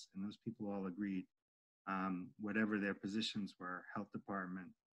areas. And those people all agreed, whatever their positions were, health department,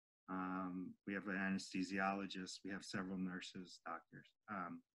 we have an anesthesiologist, we have several nurses, doctors,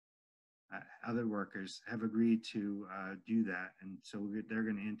 other workers have agreed to do that. And so they're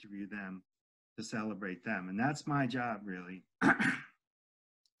going to interview them to celebrate them. And that's my job, really.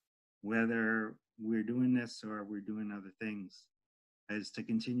 Whether we're doing this or we're doing other things, is to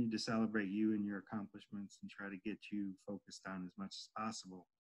continue to celebrate you and your accomplishments and try to get you focused on as much as possible,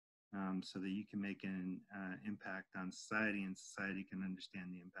 so that you can make an impact on society, and society can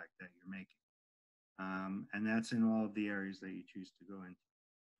understand the impact that you're making. And that's in all of the areas that you choose to go into.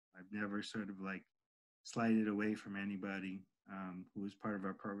 I've never sort of like slighted away from anybody who was part of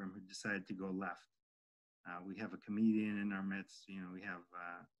our program who decided to go left. We have a comedian in our midst, you know, we have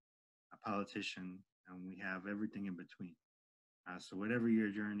a politician, and we have everything in between. So whatever your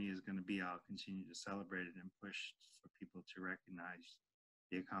journey is going to be, I'll continue to celebrate it and push for people to recognize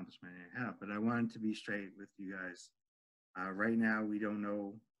the accomplishment you have. But I wanted to be straight with you guys. Right now, we don't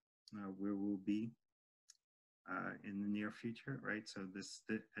know where we'll be in the near future, right? So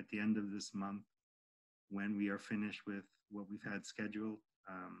at the end of this month, when we are finished with what we've had scheduled,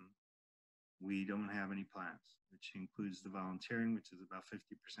 we don't have any plans, which includes the volunteering, which is about 50%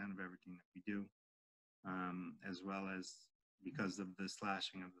 of everything that we do, as well as, because of the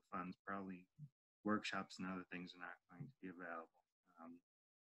slashing of the funds, probably workshops and other things are not going to be available.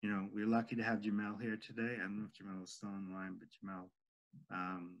 You know, we're lucky to have Jamell here today. I don't know if Jamell is still on the line, but Jamell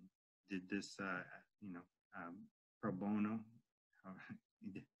did this, you know, pro bono.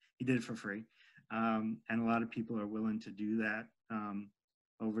 He did it for free. And a lot of people are willing to do that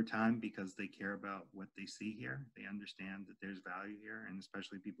over time because they care about what they see here. They understand that there's value here, and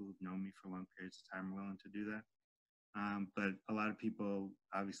especially people who've known me for long periods of time are willing to do that. But a lot of people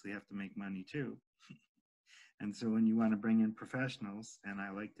obviously have to make money too. And so when you want to bring in professionals, and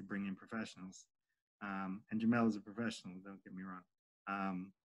I like to bring in professionals, and Jamell is a professional, don't get me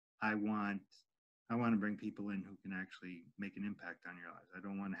wrong. I want to bring people in who can actually make an impact on your lives. I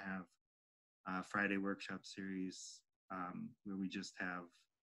don't want to have a Friday workshop series where we just have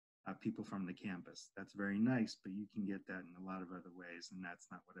people from the campus. That's very nice, but you can get that in a lot of other ways, and that's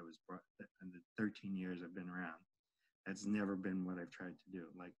not what I was brought in the 13 years I've been around. That's never been what I've tried to do.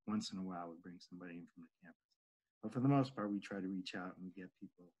 Like once in a while, we bring somebody in from the campus. But for the most part, we try to reach out and get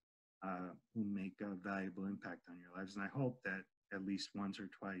people who make a valuable impact on your lives. And I hope that at least once or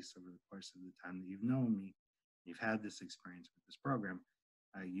twice over the course of the time that you've known me, you've had this experience with this program,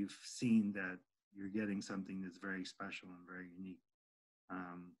 you've seen that you're getting something that's very special and very unique.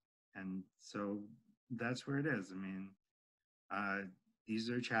 And so that's where it is. I mean, these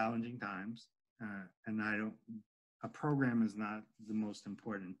are challenging times, and a program is not the most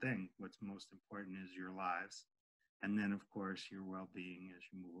important thing. What's most important is your lives. And then, of course, your well-being as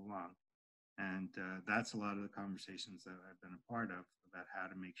you move along. And that's a lot of the conversations that I've been a part of about how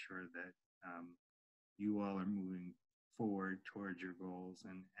to make sure that you all are moving forward towards your goals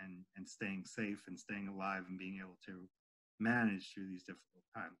and staying safe and staying alive and being able to manage through these difficult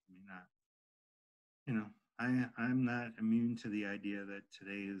times. I mean, you know, I'm not immune to the idea that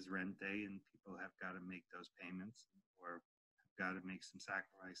today is rent day and people have got to make those payments or have got to make some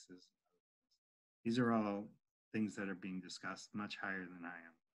sacrifices. These are all things that are being discussed much higher than I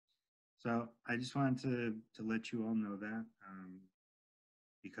am. So I just wanted to let you all know that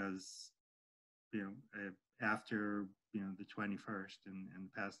because, you know, after, you know, the 21st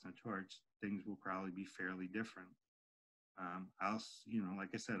and past the torch, things will probably be fairly different. You know, like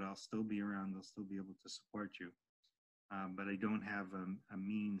I said, I'll still be around. I'll still be able to support you. But I don't have a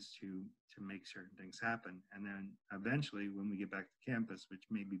means to make certain things happen. And then eventually when we get back to campus, which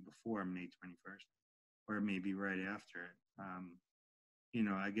may be before May 21st, or maybe right after it, you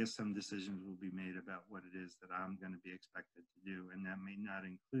know, I guess some decisions will be made about what it is that I'm going to be expected to do. And that may not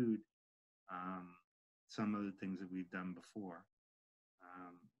include some of the things that we've done before,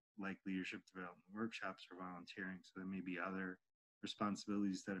 like leadership development workshops or volunteering. So there may be other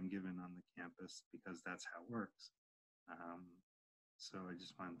responsibilities that I'm given on the campus because that's how it works. So I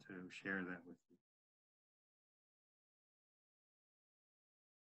just wanted to share that with you.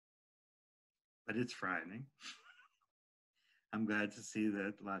 But it's Friday. I'm glad to see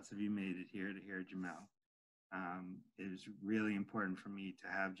that lots of you made it here to hear Jamell. It was really important for me to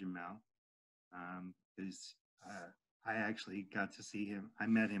have Jamell because I actually got to see him. I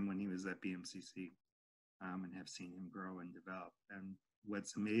met him when he was at BMCC and have seen him grow and develop. And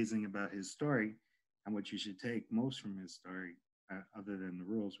what's amazing about his story and what you should take most from his story, other than the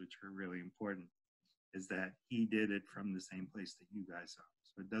rules, which are really important, is that he did it from the same place that you guys are.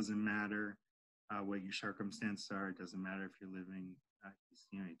 So it doesn't matter what your circumstances are. It doesn't matter if you're living,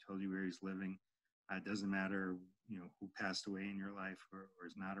 you know, he told you where he's living. It doesn't matter, you know, who passed away in your life or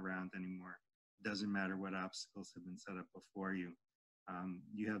is not around anymore. It doesn't matter what obstacles have been set up before you.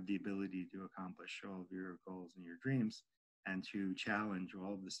 You have the ability to accomplish all of your goals and your dreams and to challenge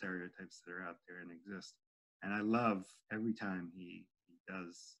all of the stereotypes that are out there and exist. And I love every time he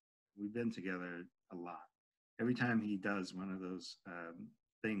does, we've been together a lot. Every time he does one of those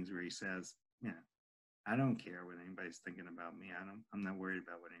things where he says, yeah, I don't care what anybody's thinking about me. I'm not worried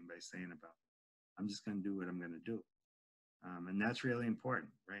about what anybody's saying about me. I'm just going to do what I'm going to do. And that's really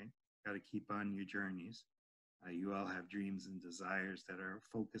important, right? Got to keep on your journeys. You all have dreams and desires that are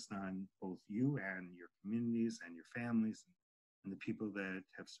focused on both you and your communities and your families and the people that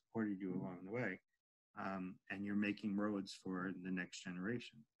have supported you along the way. And you're making roads for the next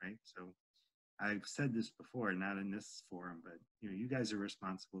generation, right? So I've said this before, not in this forum, but you know, you guys are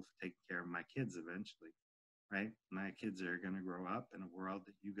responsible for taking care of my kids eventually, right? My kids are going to grow up in a world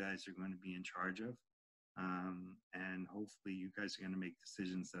that you guys are going to be in charge of. And hopefully you guys are going to make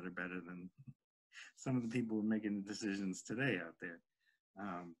decisions that are better than some of the people who are making the decisions today out there.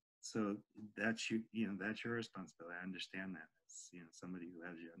 so that's that's your responsibility. I understand that. As, somebody who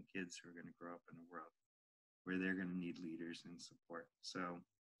has young kids who are going to grow up in a world where they're going to need leaders and support. So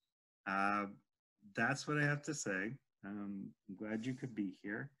that's what I have to say. I'm glad you could be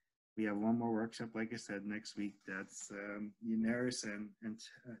here. We have one more workshop, like I said, next week. That's Unaris and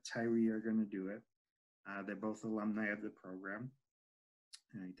Tyree are going to do it. They're both alumni of the program.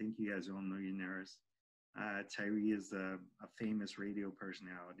 And I think you guys all know Unaris. Tyree is a famous radio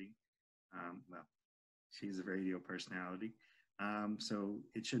personality. Well, she's a radio personality. So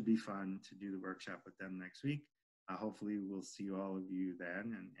it should be fun to do the workshop with them next week. Hopefully we'll see all of you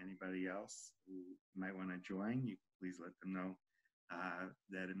then, and anybody else who might want to join, you please let them know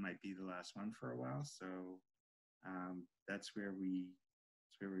that it might be the last one for a while. So that's where we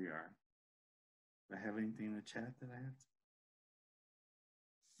are. Do I have anything in the chat that I have to?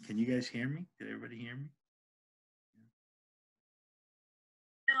 Can you guys hear me? Did everybody hear me?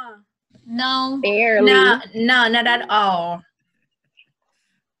 No. Barely. No, not at all.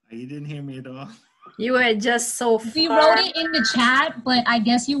 You didn't hear me at all? You were just so far. We wrote it in the chat, but I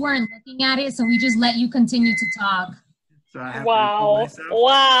guess you weren't looking at it, so we just let you continue to talk. So I have Wow. to repeat myself?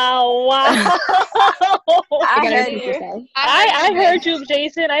 Wow. I heard you,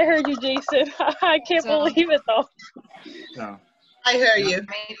 Jason. I heard you, Jason. I can't believe it, though. So, I heard you.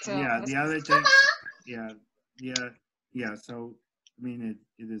 yeah, the other thing, yeah. So, I mean,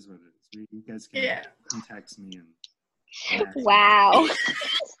 it is what it is. You guys can text me and Wow.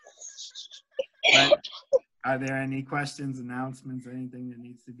 But are there any questions, announcements, anything that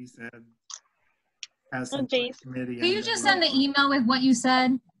needs to be said? Can you just send the email with what you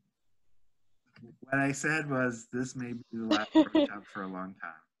said? What I said was this may be the last workshop for a long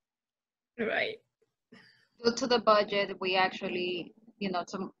time. Right. Due to the budget, we actually,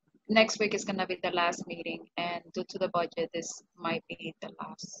 next week is going to be the last meeting, and due to the budget, this might be the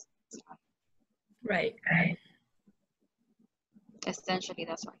last. Right. Essentially,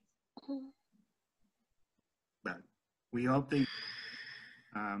 that's right. But we hope that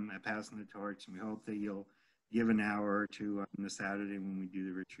at passing the torch, and we hope that you'll give an hour or two on the Saturday when we do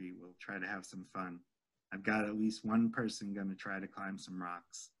the retreat. We'll try to have some fun. I've got at least one person going to try to climb some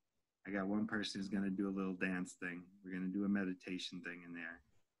rocks. I got one person who's going to do a little dance thing. We're going to do a meditation thing in there.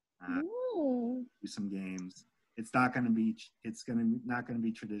 Do some games. It's not going to be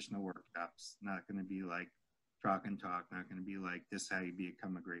traditional workshops. Not going to be like talk and talk. Not going to be like this is how you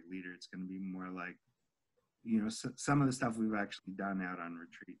become a great leader. It's going to be more like some of the stuff we've actually done out on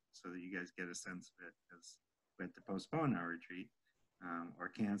retreat, so that you guys get a sense of it, because we had to postpone our retreat or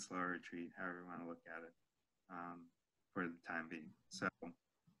cancel our retreat, however you want to look at it, for the time being. So,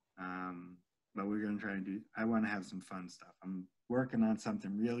 but we're going to try to do, I want to have some fun stuff. I'm working on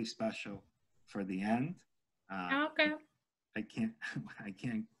something really special for the end. Okay. I can't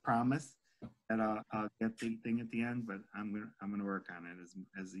promise that I'll get the thing at the end, but I'm gonna work on it as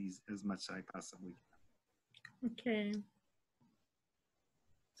much as I possibly can. Okay.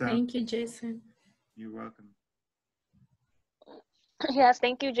 So, thank you, Jason. You're welcome. Yes,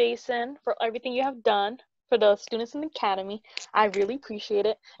 thank you, Jason, for everything you have done for the students in the academy. I really appreciate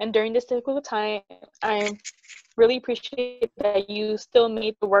it. And during this difficult time, I really appreciate that you still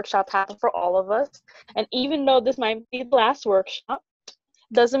made the workshop happen for all of us. And even though this might be the last workshop,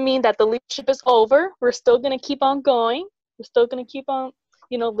 doesn't mean that the leadership is over. We're still going to keep on going. We're still going to keep on,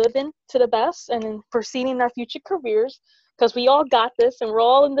 living to the best and proceeding our future careers, because we all got this and we're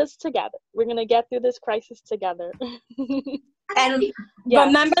all in this together. We're going to get through this crisis together. And yes.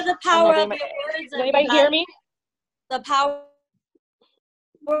 Remember the power of your words. Does anybody hear me? The power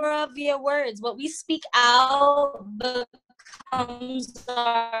of your words. What we speak out becomes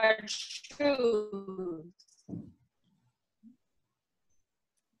our truth.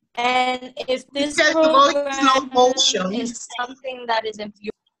 And if this program is something that is in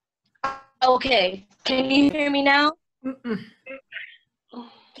your... Okay, can you hear me now?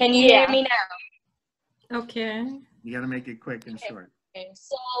 Can you hear me now? Okay. You got to make it quick and short. Okay,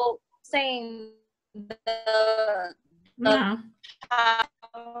 so saying the power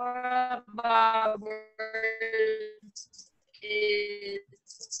of our words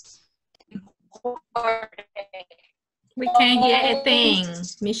is important. We can't hear a thing,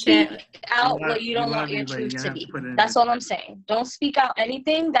 Michelle. Speak out what you don't want your truth to be. That's all I'm saying. Don't speak out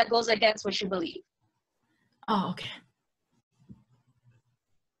anything that goes against what you believe. Oh, okay.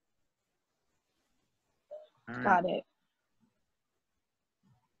 All right. Got it.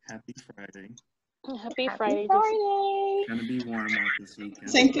 Happy Friday. Happy Friday. It's going to be warm out this weekend.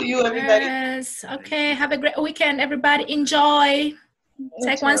 Same to you, everybody. Yes. Okay. Have a great weekend, everybody. Enjoy.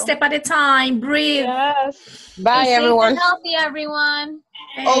 Take one step at a time. Breathe. Yes. Bye, everyone. Stay healthy, everyone.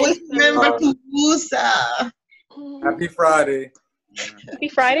 Always remember Kubusa. Happy Friday. Happy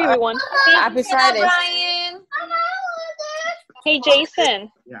Friday, everyone. Happy Friday. Brian. Hey,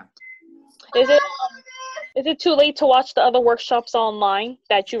 Jason. Yeah. Is it too late to watch the other workshops online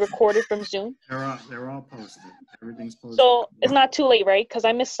that you recorded from Zoom? They're all posted. Everything's posted. So it's not too late, right? Because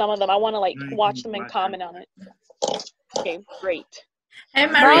I missed some of them. I want to No, you watch can them and watch comment on it. Okay, great. Hey,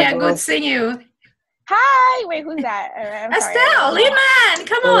 Maria, good seeing you. Hi. Wait, who's that? I'm sorry. Estelle, Liman,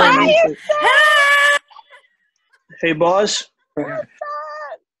 come on. Hi, Hey! Hey, boss.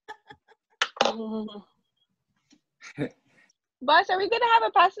 Boss, are we gonna have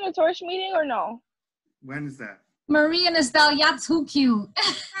a passing the torch meeting or no? When is that? Marie and Estelle, y'all too cute.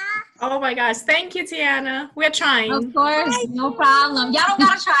 Oh my gosh, thank you, Tiana. We're trying. Of course, no problem. Y'all don't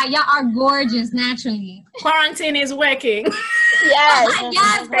gotta try. Y'all are gorgeous naturally. Quarantine is working. Yes.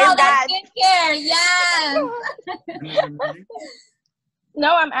 Yes, girl, that's skincare. Yes.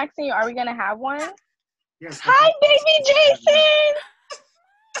 No, I'm asking you, are we gonna have one? Yes. Hi, baby Jason.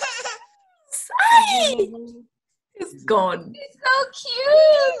 It's gone. It's so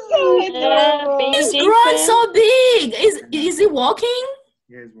cute. Yeah, baby It's Jason. grown so big. Is he walking?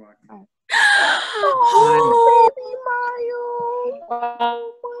 Yeah, he's walking. Oh, Baby Mario. Wow.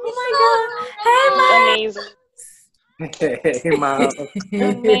 Oh my God. He's amazing. Hey, Mom.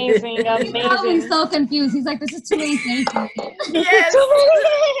 Amazing, He's probably amazing. so confused. He's like, this is too many faces. Yes.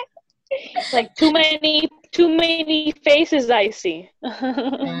 Like too many faces I see.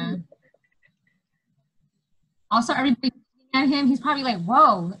 Yeah. Also, everybody looking at him, he's probably like,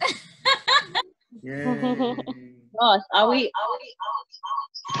 whoa. Yay. Boss, are we?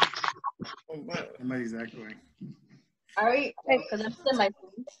 Somebody's echoing. Are we? Because I'm still my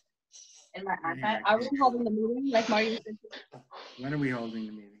phone and my iPad. Are we having the meeting like Mario said? When are we holding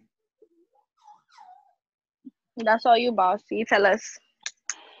the meeting? That's all you, boss. You tell us.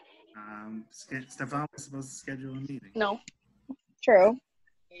 Stefan was supposed to schedule a meeting. No. True.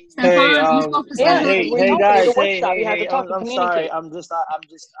 Hey, Yeah, hey guys, the hey, workshop. You have to talk and I'm sorry. communicate. I'm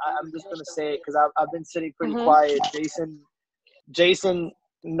just gonna say it because I've been sitting pretty Mhm. quiet. Jason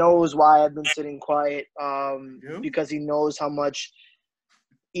knows why I've been sitting quiet. Because he knows how much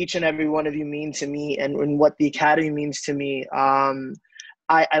each and every one of you mean to me and what the academy means to me.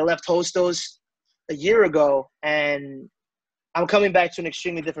 I left Hostos a year ago and I'm coming back to an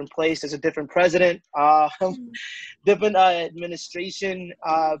extremely different place. There's a different president, different administration,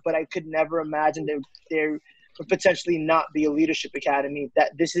 but I could never imagine there would potentially not be a leadership academy.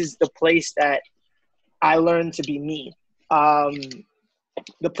 That this is the place that I learned to be me.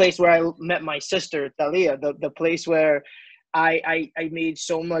 The place where I met my sister, Thalia, the place where I made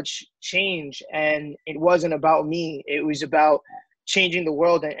so much change, and it wasn't about me. It was about changing the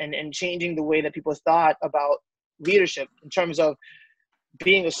world and changing the way that people thought about leadership in terms of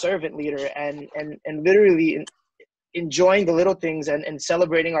being a servant leader and literally enjoying the little things and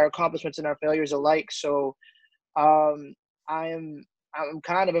celebrating our accomplishments and our failures alike. So I'm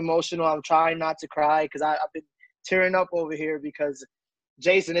kind of emotional. I'm trying not to cry because I've been tearing up over here because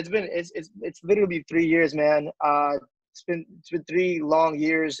Jason, it's literally 3 years, man. It's been 3 long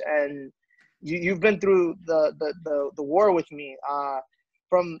years, and you've been through the war with me,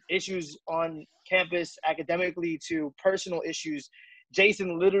 from issues on campus academically to personal issues.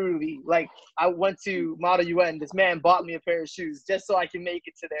 Jason literally, like, I went to Model UN. This man bought me a pair of shoes just so I can make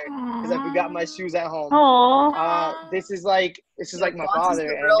it to there because I forgot my shoes at home. This is like my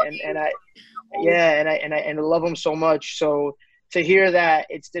father, and I love him so much. So to hear that,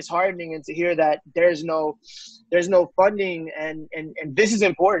 it's disheartening, and to hear that there's no funding, and this is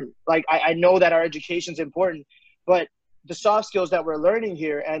important. Like, I know that our education is important, but the soft skills that we're learning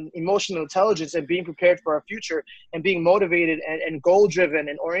here and emotional intelligence and being prepared for our future and being motivated and goal driven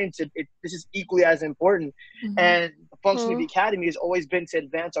and oriented, this is equally as important. Mm-hmm. And the function of the academy has always been to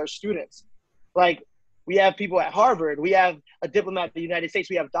advance our students. Like, we have people at Harvard, we have a diplomat in the United States,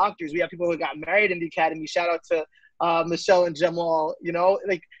 we have doctors, we have people who got married in the academy. Shout out to Michelle and Jamell,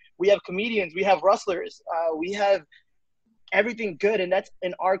 like, we have comedians, we have wrestlers, we have everything good. And that's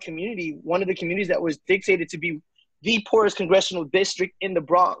in our community, one of the communities that was dictated to be the poorest congressional district in the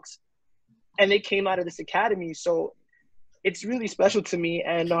Bronx. And they came out of this academy. So it's really special to me.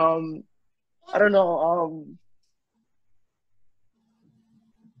 And I don't know,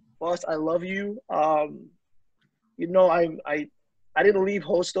 boss, I love you. I didn't leave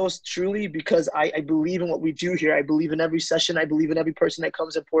Hostos truly because I believe in what we do here. I believe in every session. I believe in every person that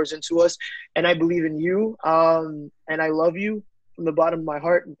comes and pours into us. And I believe in you. And I love you from the bottom of my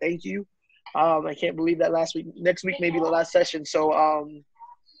heart. And thank you. I can't believe that next week may be the last session. So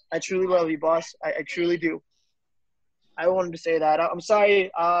I truly love you, boss. I truly do. I wanted to say that. I'm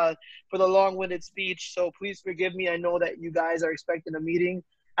sorry for the long-winded speech, so please forgive me. I know that you guys are expecting a meeting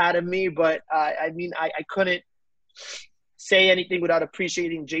out of me, but I mean, I couldn't say anything without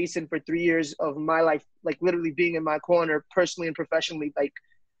appreciating Jason for 3 years of my life, like literally being in my corner personally and professionally. Like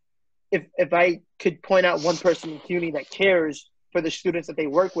if I could point out one person in CUNY that cares for the students that they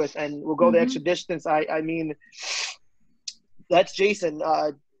work with and will go the extra distance, I mean, that's Jason.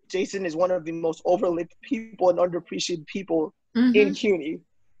 Jason is one of the most overlooked people and underappreciated people in CUNY,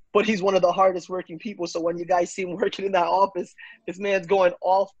 but he's one of the hardest working people. So when you guys see him working in that office, this man's going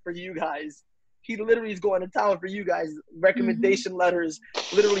off for you guys. He literally is going to town for you guys. Recommendation letters,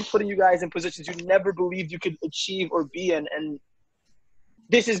 literally putting you guys in positions you never believed you could achieve or be in. And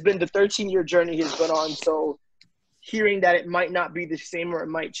this has been the 13-year journey he's been on. So hearing that it might not be the same or it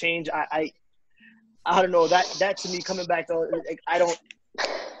might change, I don't know. That to me, coming back to, like,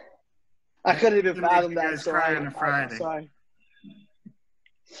 I couldn't even fathom that. So I'm sorry.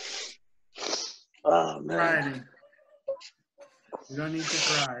 Oh man. Friday. You don't need to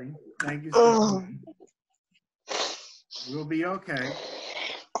cry. Thank you so much. We'll be okay.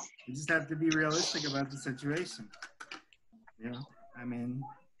 You just have to be realistic about the situation. You know, I mean,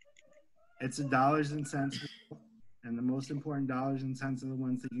 it's a dollars and cents, and the most important dollars and cents are the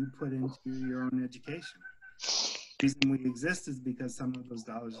ones that you put into your own education. The reason we exist is because some of those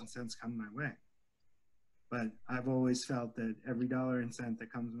dollars and cents come my way. But I've always felt that every dollar and cent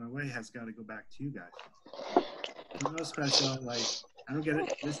that comes my way has got to go back to you guys. There's no special, like, I don't get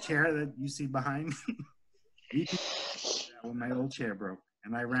it. This chair that you see behind me, when my old chair broke,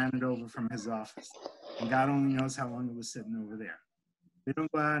 and I ran it over from his office. And God only knows how long it was sitting over there. We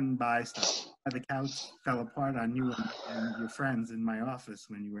don't go out and buy stuff. The couch fell apart on you and your friends in my office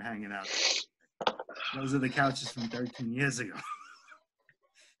when you were hanging out. Those are the couches from 13 years ago.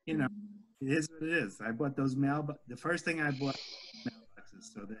 You know, it is what it is. I bought those the first thing I bought was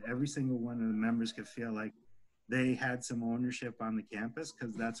mailboxes so that every single one of the members could feel like they had some ownership on the campus,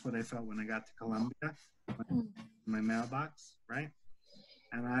 because that's what I felt when I got to Columbia, my mailbox, right?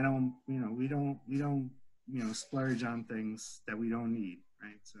 And I don't, you know, we don't, you know, splurge on things that we don't need,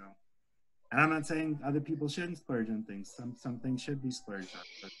 right? So, and I'm not saying other people shouldn't splurge on things. Some things should be splurged on,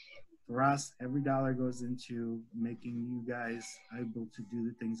 but for us, every dollar goes into making you guys able to do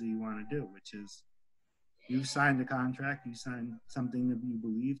the things that you want to do, which is you signed a contract, you signed something that you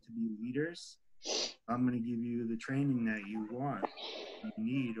believe to be leaders. I'm going to give you the training that you want, you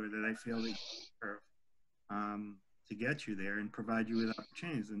need, or that I feel that you deserve, to get you there and provide you with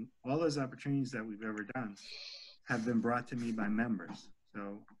opportunities. And all those opportunities that we've ever done have been brought to me by members.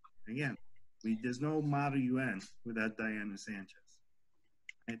 So again, there's no Model UN without Diana Sanchez.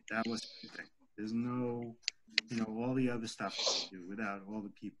 Right? That was everything. There's no, you know, all the other stuff that we do without all the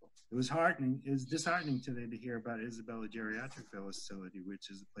people. It was heartening. It was disheartening today to hear about Isabella Geriatric Facility, which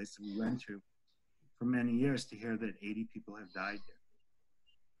is a place that we went to for many years, to hear that 80 people have died there.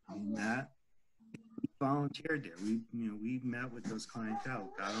 I mean, that we volunteered there. We met with those clientele.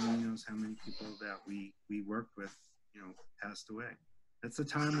 God only knows how many people that we worked with, you know, passed away. That's the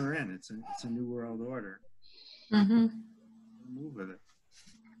time we're in. It's a new world order. Move with it.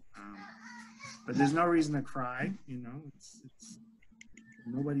 But there's no reason to cry. You know, it's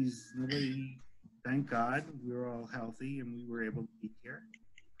nobody. Thank God we're all healthy and we were able to be here.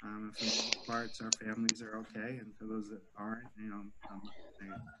 For the most parts, our families are okay, and for those that aren't, you know,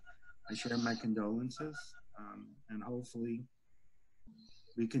 I share my condolences, and hopefully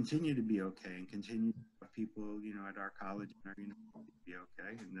we continue to be okay and continue to have people, you know, at our college and our university be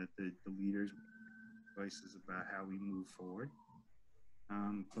okay, and that the leaders make choices about how we move forward.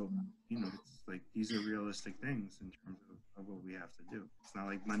 But, you know, it's like these are realistic things in terms of what we have to do. It's not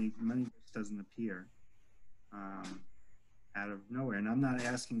like money just doesn't appear out of nowhere. And I'm not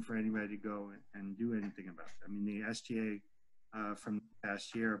asking for anybody to go and do anything about it. I mean, the SGA from the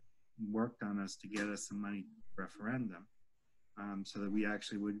past year worked on us to get us some money for referendum, so that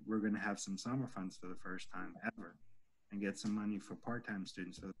we're going to have some summer funds for the first time ever, and get some money for part-time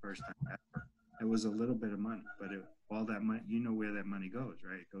students for the first time ever. It was a little bit of money, but all that money, you know where that money goes,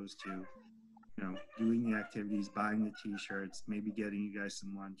 right? It goes to, you know, doing the activities, buying the T-shirts, maybe getting you guys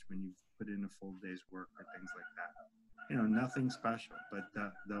some lunch when you put in a full day's work or things like that. You know, nothing special, but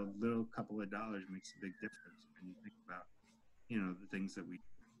the little couple of dollars makes a big difference when you think about, you know, the things that we do.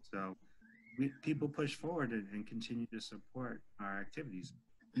 So people push forward and continue to support our activities.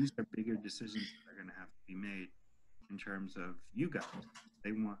 These are bigger decisions that are going to have to be made in terms of you guys.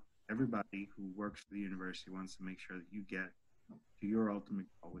 They want everybody who works for the university wants to make sure that you get to your ultimate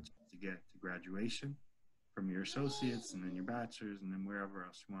goal, which is to get to graduation from your associates and then your bachelor's and then wherever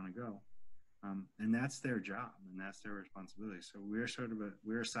else you want to go. And that's their job and that's their responsibility. So we're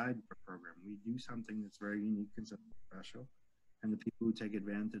we're a side program. We do something that's very unique and special. And the people who take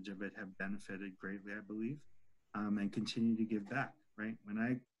advantage of it have benefited greatly, I believe, and continue to give back, right? When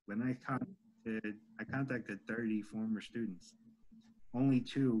I contacted 30 former students, only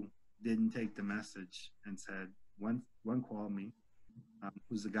 2 didn't take the message and said, one called me,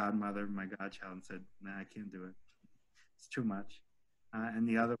 who's the godmother of my godchild, and said, nah, I can't do it. It's too much. And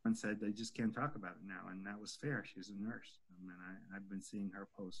the other one said, they just can't talk about it now. And that was fair. She's a nurse. And I've been seeing her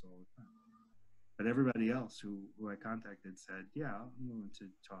posts all the time. But everybody else who I contacted said, yeah, I'm willing to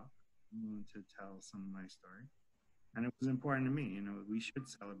talk. I'm willing to tell some of my story. And it was important to me. You know, we should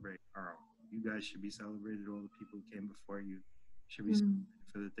celebrate Carl. You guys should be celebrated. All the people who came before you should be celebrated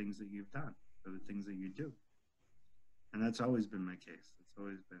for the things that you've done, for the things that you do. And that's always been my case. That's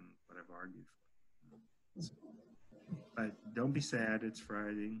always been what I've argued for. So, but don't be sad. It's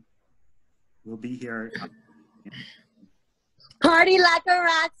Friday. We'll be here. Party like a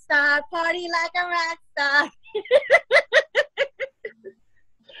rock star. Party like a rock star.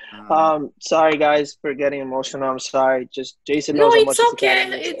 Sorry guys for getting emotional. I'm sorry. Just Jason No, knows how it's much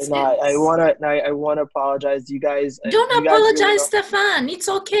okay. I wanna apologize to you guys. Don't You guys apologize, really Stefan. It's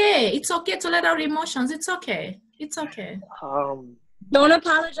okay. It's okay to let out emotions. It's okay. It's okay. Don't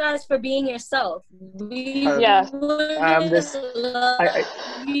apologize for being yourself. I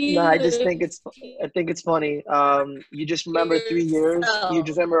just think it's funny. You just remember 3 years. You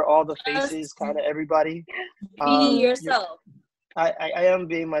just remember all the faces, kind of everybody. Be yourself. I am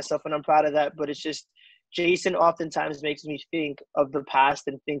being myself, and I'm proud of that. But it's just Jason oftentimes makes me think of the past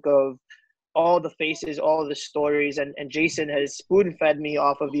and think of all the faces, all the stories, and Jason has spoon-fed me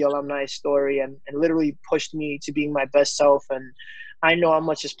off of the alumni story and literally pushed me to being my best self. And I know how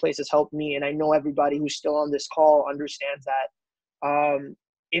much this place has helped me, and I know everybody who's still on this call understands that,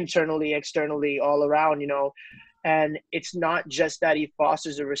 internally, externally, all around, you know. And it's not just that he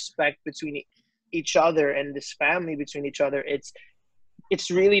fosters a respect between each other and this family between each other.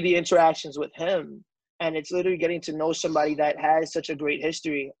 It's really the interactions with him, and it's literally getting to know somebody that has such a great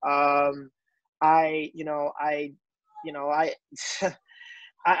history.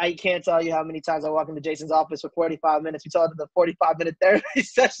 I can't tell you how many times I walk into Jason's office for 45 minutes. We talked to the 45-minute therapy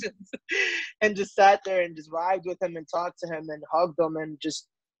sessions and just sat there and just vibed with him and talked to him and hugged him and just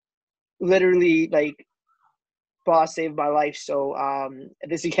literally, like, boss saved my life. So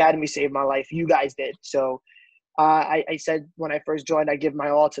this academy saved my life. You guys did. So I said when I first joined, I give my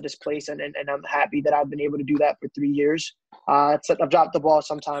all to this place, and I'm happy that I've been able to do that for 3 years. I've dropped the ball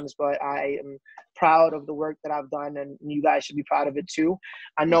sometimes, but I am proud of the work that I've done, and you guys should be proud of it too.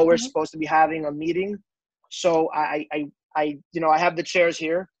 I know we're supposed to be having a meeting, so I have the chairs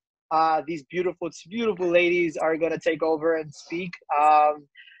here. These beautiful ladies are gonna take over and speak,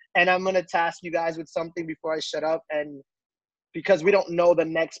 and I'm gonna task you guys with something before I shut up. And because we don't know the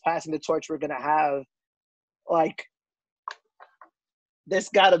next passing the torch we're gonna have, like, this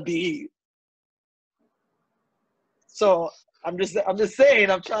gotta be. So I'm just saying,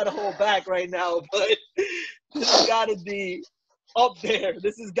 I'm trying to hold back right now, but this has gotta be up there.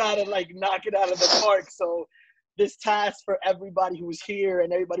 This has gotta, like, knock it out of the park. So this task for everybody who's here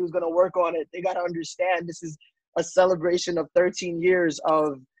and everybody who's gonna work on it, they gotta understand this is a celebration of 13 years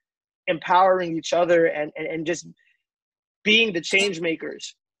of empowering each other and just being the change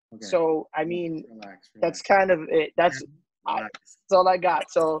makers. Okay. So, I mean, relax. That's kind of it. That's all I got.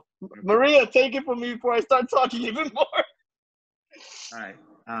 So, okay. Maria, take it from me before I start talking even more. All right.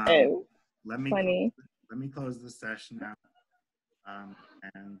 Let me close this session out.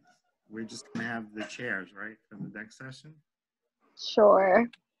 And we're just going to have the chairs, right, for the next session? Sure.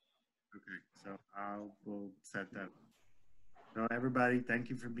 Okay, so we'll set that up. So, everybody, thank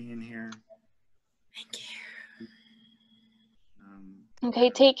you for being here. Thank you.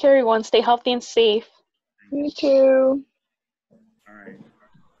 Okay, take care, everyone. Stay healthy and safe. You too. All right.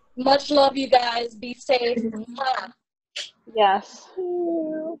 Much love, you guys. Be safe. Yes.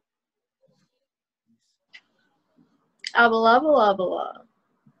 Abla, blah, blah.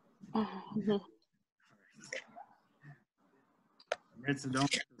 Maritza, don't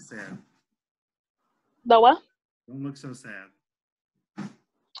look so sad. The what? Don't look so sad.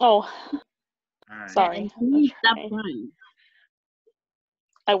 Oh. All right. Sorry. Stop crying.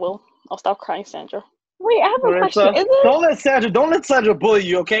 I will. I'll stop crying, Sandra. Wait, I have a question. Don't let Sandra bully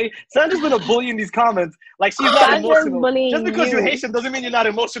you, okay? Sandra's been a bully in these comments. Like, she's not Sandra's emotional. bullying Just because you. you're Haitian doesn't mean you're not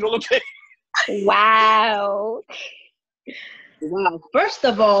emotional, okay? Wow. Wow. First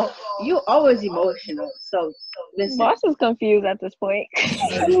of all, you always emotional. So listen. Boss is confused at this point.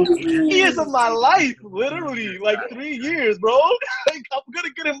 Years of my life, literally, like 3 years, bro. Like, I'm gonna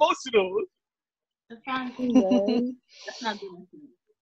get emotional. That's not good.